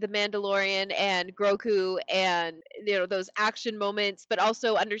between the Mandalorian and Grogu and those action moments, but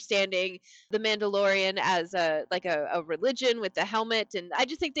also understanding the Mandalorian as a religion with the helmet. And I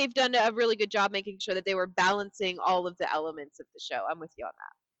just think they've done a really good job making sure that they were balancing all of the elements of the show. I'm with you on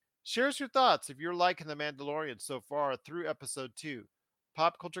that. Share us your thoughts if you're liking the Mandalorian so far through episode 2,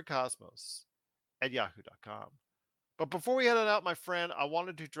 Pop Culture Cosmos at yahoo.com. But before we head on out, my friend, I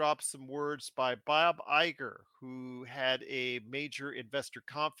wanted to drop some words by Bob Iger, who had a major investor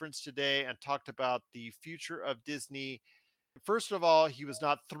conference today and talked about the future of Disney. First of all, he was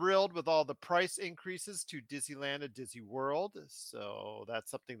not thrilled with all the price increases to Disneyland and Disney World. So that's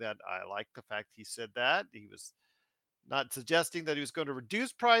something that I like the fact he said that. He was not suggesting that he was going to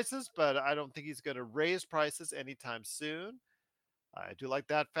reduce prices, but I don't think he's going to raise prices anytime soon. I do like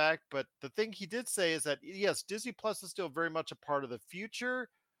that fact. But the thing he did say is that, yes, Disney Plus is still very much a part of the future,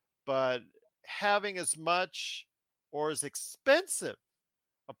 but having as much or as expensive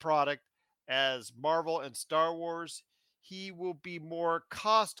a product as Marvel and Star Wars, he will be more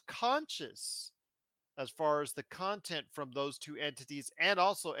cost conscious as far as the content from those two entities and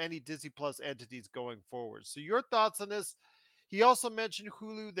also any Disney Plus entities going forward. So, your thoughts on this? He also mentioned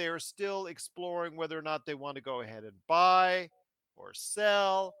Hulu. They are still exploring whether or not they want to go ahead and buy or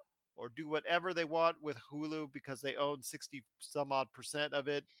sell or do whatever they want with Hulu because they own 60 some odd percent of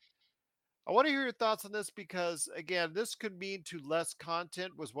it. I want to hear your thoughts on this because, again, this could mean to less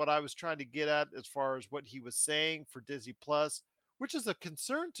content, was what I was trying to get at as far as what he was saying for Disney Plus, which is a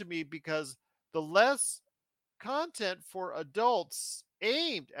concern to me because the less content for adults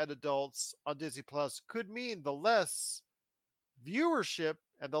aimed at adults on Disney Plus could mean the less viewership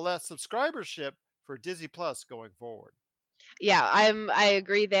and the less subscribership for Disney Plus going forward. Yeah, I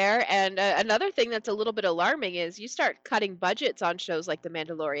agree there. And another thing that's a little bit alarming is you start cutting budgets on shows like The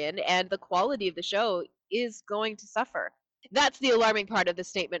Mandalorian, and the quality of the show is going to suffer. That's the alarming part of the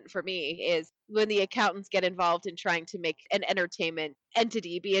statement for me is when the accountants get involved in trying to make an entertainment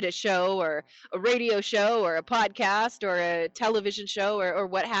entity, be it a show or a radio show or a podcast or a television show or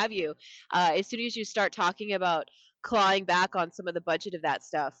what have you. As soon as you start talking about clawing back on some of the budget of that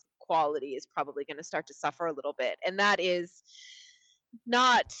stuff, quality is probably going to start to suffer a little bit. And that is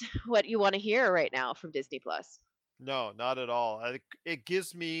not what you want to hear right now from Disney Plus. No, not at all. It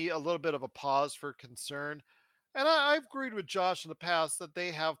gives me a little bit of a pause for concern. And I've agreed with Josh in the past that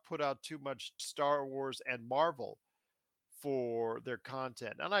they have put out too much Star Wars and Marvel for their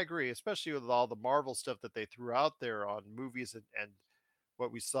content. And I agree, especially with all the Marvel stuff that they threw out there on movies and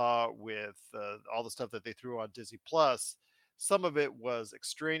what we saw with all the stuff that they threw on Disney Plus. Some of it was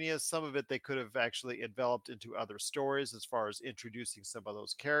extraneous. Some of it they could have actually enveloped into other stories as far as introducing some of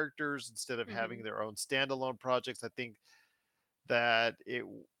those characters instead of having Hmm. their own standalone projects. I think that it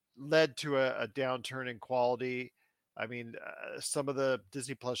led to a downturn in quality. I mean, some of the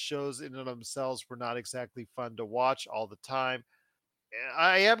Disney Plus shows in and of themselves were not exactly fun to watch all the time.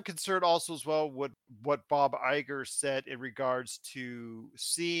 I am concerned also as well with what Bob Iger said in regards to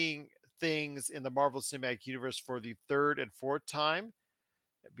seeing things in the Marvel Cinematic Universe for the third and fourth time,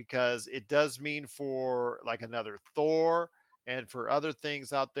 because it does mean for like another Thor and for other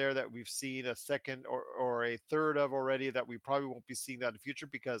things out there that we've seen a second or a third of already that we probably won't be seeing that in the future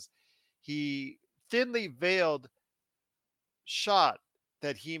because he thinly veiled shot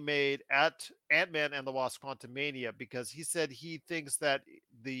that he made at Ant-Man and the Wasp Quantumania because he said he thinks that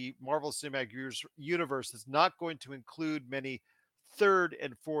the Marvel Cinematic Universe is not going to include many third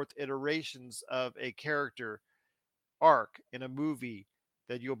and fourth iterations of a character arc in a movie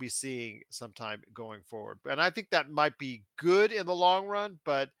that you'll be seeing sometime going forward. And I think that might be good in the long run,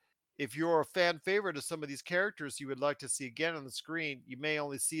 but if you're a fan favorite of some of these characters you would like to see again on the screen, you may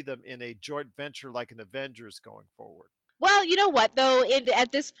only see them in a joint venture like an Avengers going forward. Well, you know what though,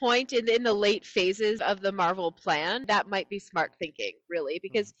 at this point in the late phases of the Marvel plan, that might be smart thinking, really, Hmm.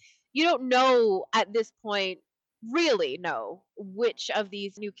 because you don't know at this point really know which of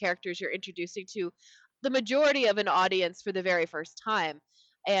these new characters you're introducing to the majority of an audience for the very first time.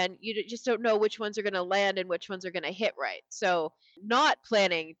 And just don't know which ones are going to land and which ones are going to hit right. So, not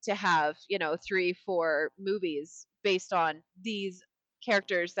planning to have, 3, 4 movies based on these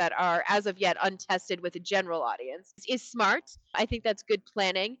characters that are as of yet untested with a general audience is smart. I think that's good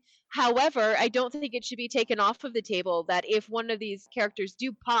planning. However, I don't think it should be taken off of the table that if one of these characters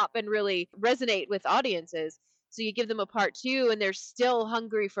do pop and really resonate with audiences, so you give them a part two and they're still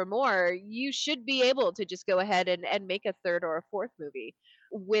hungry for more, you should be able to just go ahead and make a third or a fourth movie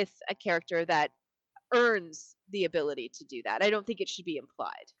with a character that earns the ability to do that. I don't think it should be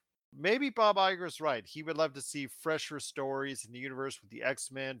implied. Maybe Bob Iger's right. He would love to see fresher stories in the universe with the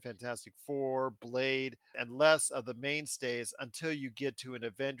X-Men, Fantastic Four, Blade, and less of the mainstays until you get to an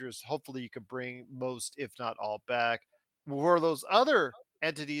Avengers. Hopefully, you can bring most, if not all, back. Were those other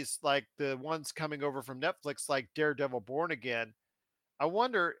entities like the ones coming over from Netflix, like Daredevil Born Again? I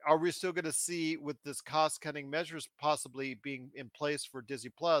wonder, are we still going to see with this cost-cutting measures possibly being in place for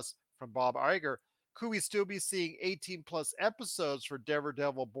Disney Plus from Bob Iger? Could we still be seeing 18 plus episodes for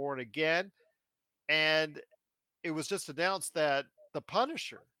Daredevil Born Again? And it was just announced that The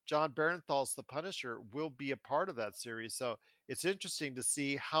Punisher, John Barenthal's The Punisher, will be a part of that series. So it's interesting to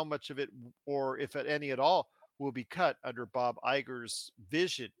see how much of it, or if at any at all, will be cut under Bob Iger's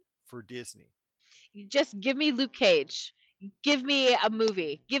vision for Disney. You just give me Luke Cage. Give me a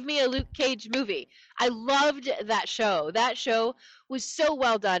movie. Give me a Luke Cage movie. I loved that show. That show was so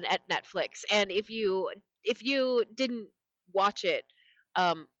well done at Netflix. And if you didn't watch it,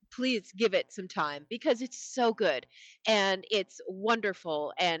 please give it some time because it's so good and it's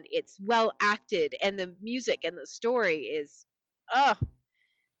wonderful and it's well acted and the music and the story is oh,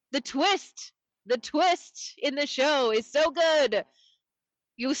 the twist. The twist in the show is so good.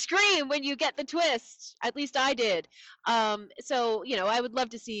 You scream when you get the twist. At least I did. So I would love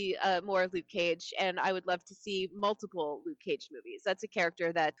to see more Luke Cage, and I would love to see multiple Luke Cage movies. That's a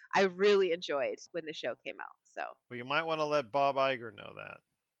character that I really enjoyed when the show came out. So Well, you might want to let Bob Iger know that.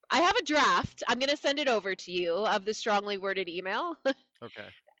 I have a draft. I'm gonna send it over to you of the strongly worded email. Okay.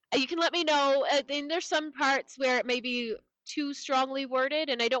 You can let me know. And there's some parts where it may be too strongly worded,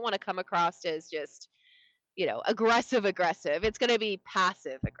 and I don't want to come across as just aggressive aggressive. It's going to be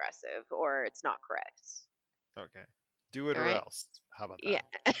passive aggressive or it's not correct. Okay. Do it All or right? else. How about Yeah.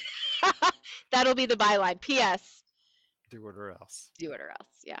 that? That'll be the byline. PS, Do it or else. do it or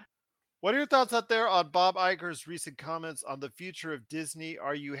else. Yeah. What are your thoughts out there on Bob Iger's recent comments on the future of Disney?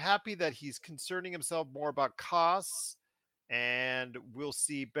 Are you happy that he's concerning himself more about costs and we'll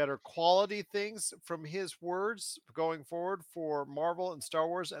see better quality things from his words going forward for Marvel and Star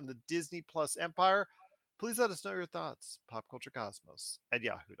Wars and the Disney Plus empire? Please let us know your thoughts. Popculturecosmos at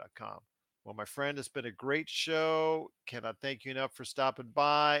yahoo.com. Well, my friend, it's been a great show. Cannot thank you enough for stopping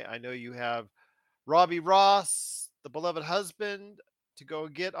by. I know you have Robbie Ross, the beloved husband, to go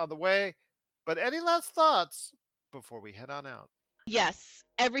get on the way. But any last thoughts before we head on out? Yes,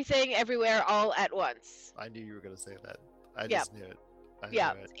 everything, everywhere, all at once. I knew you were going to say that. I Yep. just knew it. I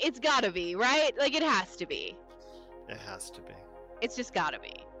Yeah, knew it. it's gotta be, right? Like, it has to be. It has to be. It's just gotta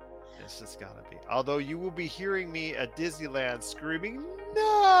be. It's just gotta be. Although you will be hearing me at Disneyland screaming "No!"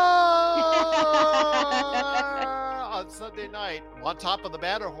 on Sunday night on top of the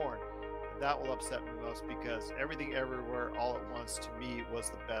Matterhorn. And that will upset me most because Everything Everywhere All at Once to me was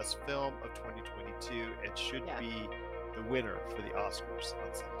the best film of 2022 and should Yeah. be the winner for the Oscars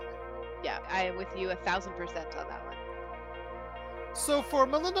on Sunday. Yeah, I am with you 1000% on that one. So for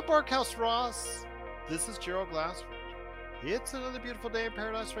Melinda Barkhouse Ross, this is Gerald Glassford. It's another beautiful day in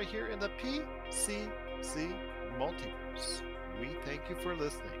paradise right here in the PCC Multiverse. We thank you for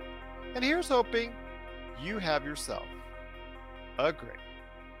listening. And here's hoping you have yourself a great